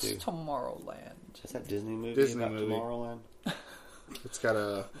this week What's too. Tomorrowland? Is that Disney movie Disney about movie. Tomorrowland? It's got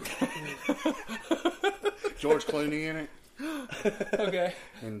a George Clooney in it Okay.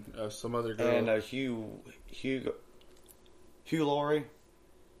 and some other girl. And Hugh Laurie.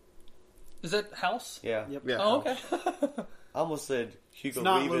 Is that House? Yeah. Yep. yeah. Oh, okay. I almost said Hugo It's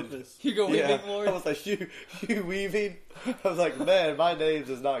not Weaving. Lucas. Hugo Yeah, Weaving, Lord. I was like Hugh Weaving. I was like, man, my name's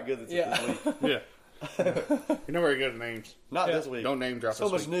is not good this Yeah. week. Yeah. You're not very good at names. Not Yeah. this week. Don't name drop So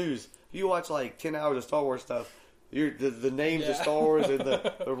this much week. news. You watch like 10 hours of Star Wars stuff. The names of Yeah. Star Wars and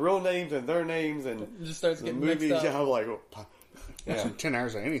the real names and their names and It just starts the getting movies. mixed Yeah, up. I'm like, yeah. 10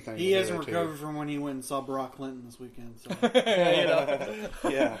 hours of anything. He will do hasn't that to recovered from when he went and saw Barack Clinton this weekend. So. Yeah,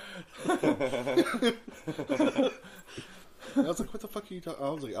 Yeah. you. I was like, what the fuck are you talking? I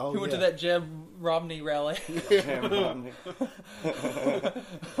was like, oh, He went to yeah. that Jeb Romney rally. Damn, Romney.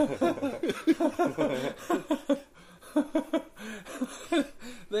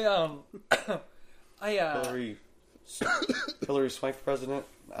 They Hillary Swank president.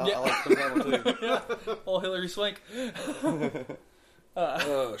 I Yeah. like that one too. oh Hillary Swank.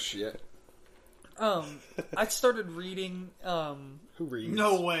 Oh, shit. I started reading. Who reads?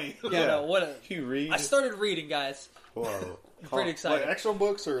 No way. Yeah, no, what? Hugh Reed. I started reading, guys. Whoa. Pretty excited. Like actual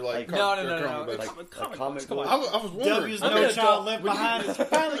books or like no, comic no. books? It's Like comic comic books, come books. on. I was wondering. W's I'm No gonna Child go- Left Behind is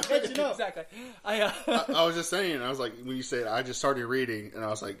finally catching up. Exactly. I was just saying. I was like, when you said I just started reading, and I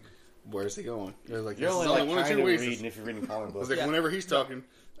was like, where's he going? It was like, You're this only is only like one or kind 2 of weeks. reading if you're reading comic I was books. like, Yeah. whenever he's talking,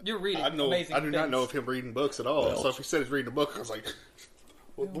 You're reading. I know. amazing I do not things. know of him reading books at all. Well. So if he said he's reading a book, I was like,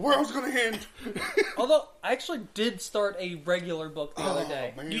 well, the world's going to end. Although I actually did start a regular book the other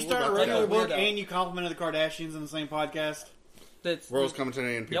day. man, You what start a about regular that? book Weirdo. and you complimented the Kardashians in the same podcast. That's World's coming to an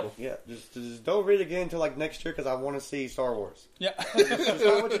end, people. Yeah, just don't read again until like next year because I want to see Star Wars. yeah. Just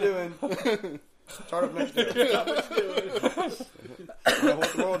start what you're doing. Start up next year. Start what you're doing. I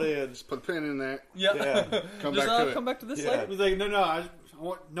want the world ends. Put a pin in that. yeah. Yeah. Come Just back to it. come back to this Yeah. later. He's like, no, I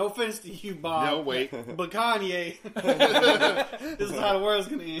want, no offense to you, Bob. No, wait. But Kanye, this is how the world's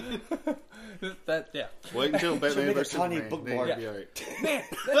going to end. That yeah. Wait until Should Batman make a vs tiny Superman. bookmark. Then you'll be alright. Man,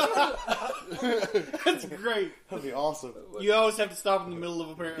 That's great. That'd be awesome. You always have to stop in the middle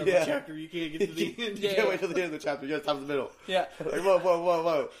of a Yeah. chapter. You can't get to the end. You can't wait till the end of the chapter. You gotta stop in the middle. yeah. Like,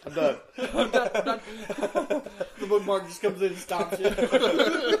 whoa. I'm done. The bookmark just comes in and stops you. In the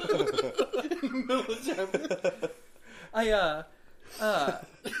middle of the chapter.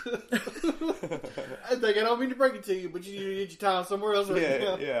 I think I don't mean to break it to you, but you need to get your time somewhere else right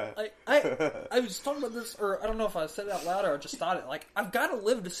now. Yeah. I was talking about this, or I don't know if I said it out loud or I just thought it. Like, I've got to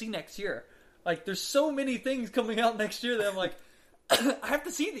live to see next year. Like, there's so many things coming out next year that I'm like, I have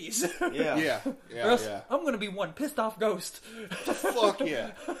to see these. Yeah. Or else Yeah. I'm going to be one pissed off ghost. Fuck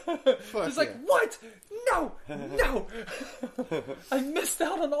yeah. Fuck It's like, yeah. what? No! I missed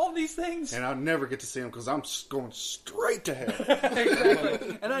out on all these things. And I'll never get to see him because I'm going straight to hell.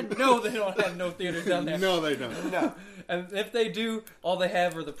 Exactly. And I know they don't have no theaters down there. No, they don't. No. And if they do, all they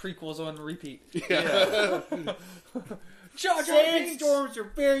have are the prequels on repeat. Yeah. Jar Jar Binks! Sandstorms are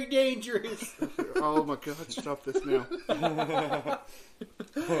very dangerous. Oh my god, stop this now.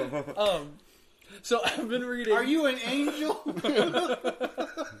 So I've been reading. Are you an angel?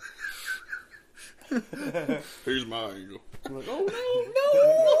 Here's my angel. I'm like, oh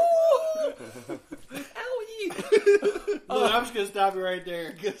No! Owie! Look, I'm just going to stop you right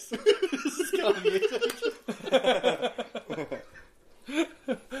there because this is going to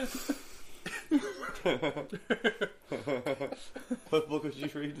What book was you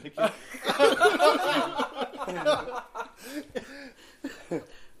reading again? You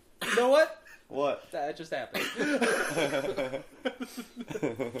know what? What? That just happened.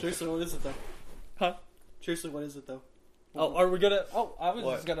 Seriously, what is it though? Huh? Seriously, what is it though? Oh, are we gonna? Oh, I was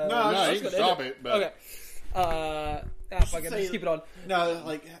What? just gonna. No, I was no, just you can gonna end stop it, but- Okay. If I can Say- just keep it on No,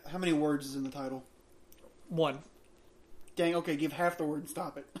 like, how many words is in the title? one. Dang, okay, give half the word and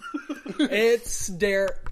stop it. It's Dare.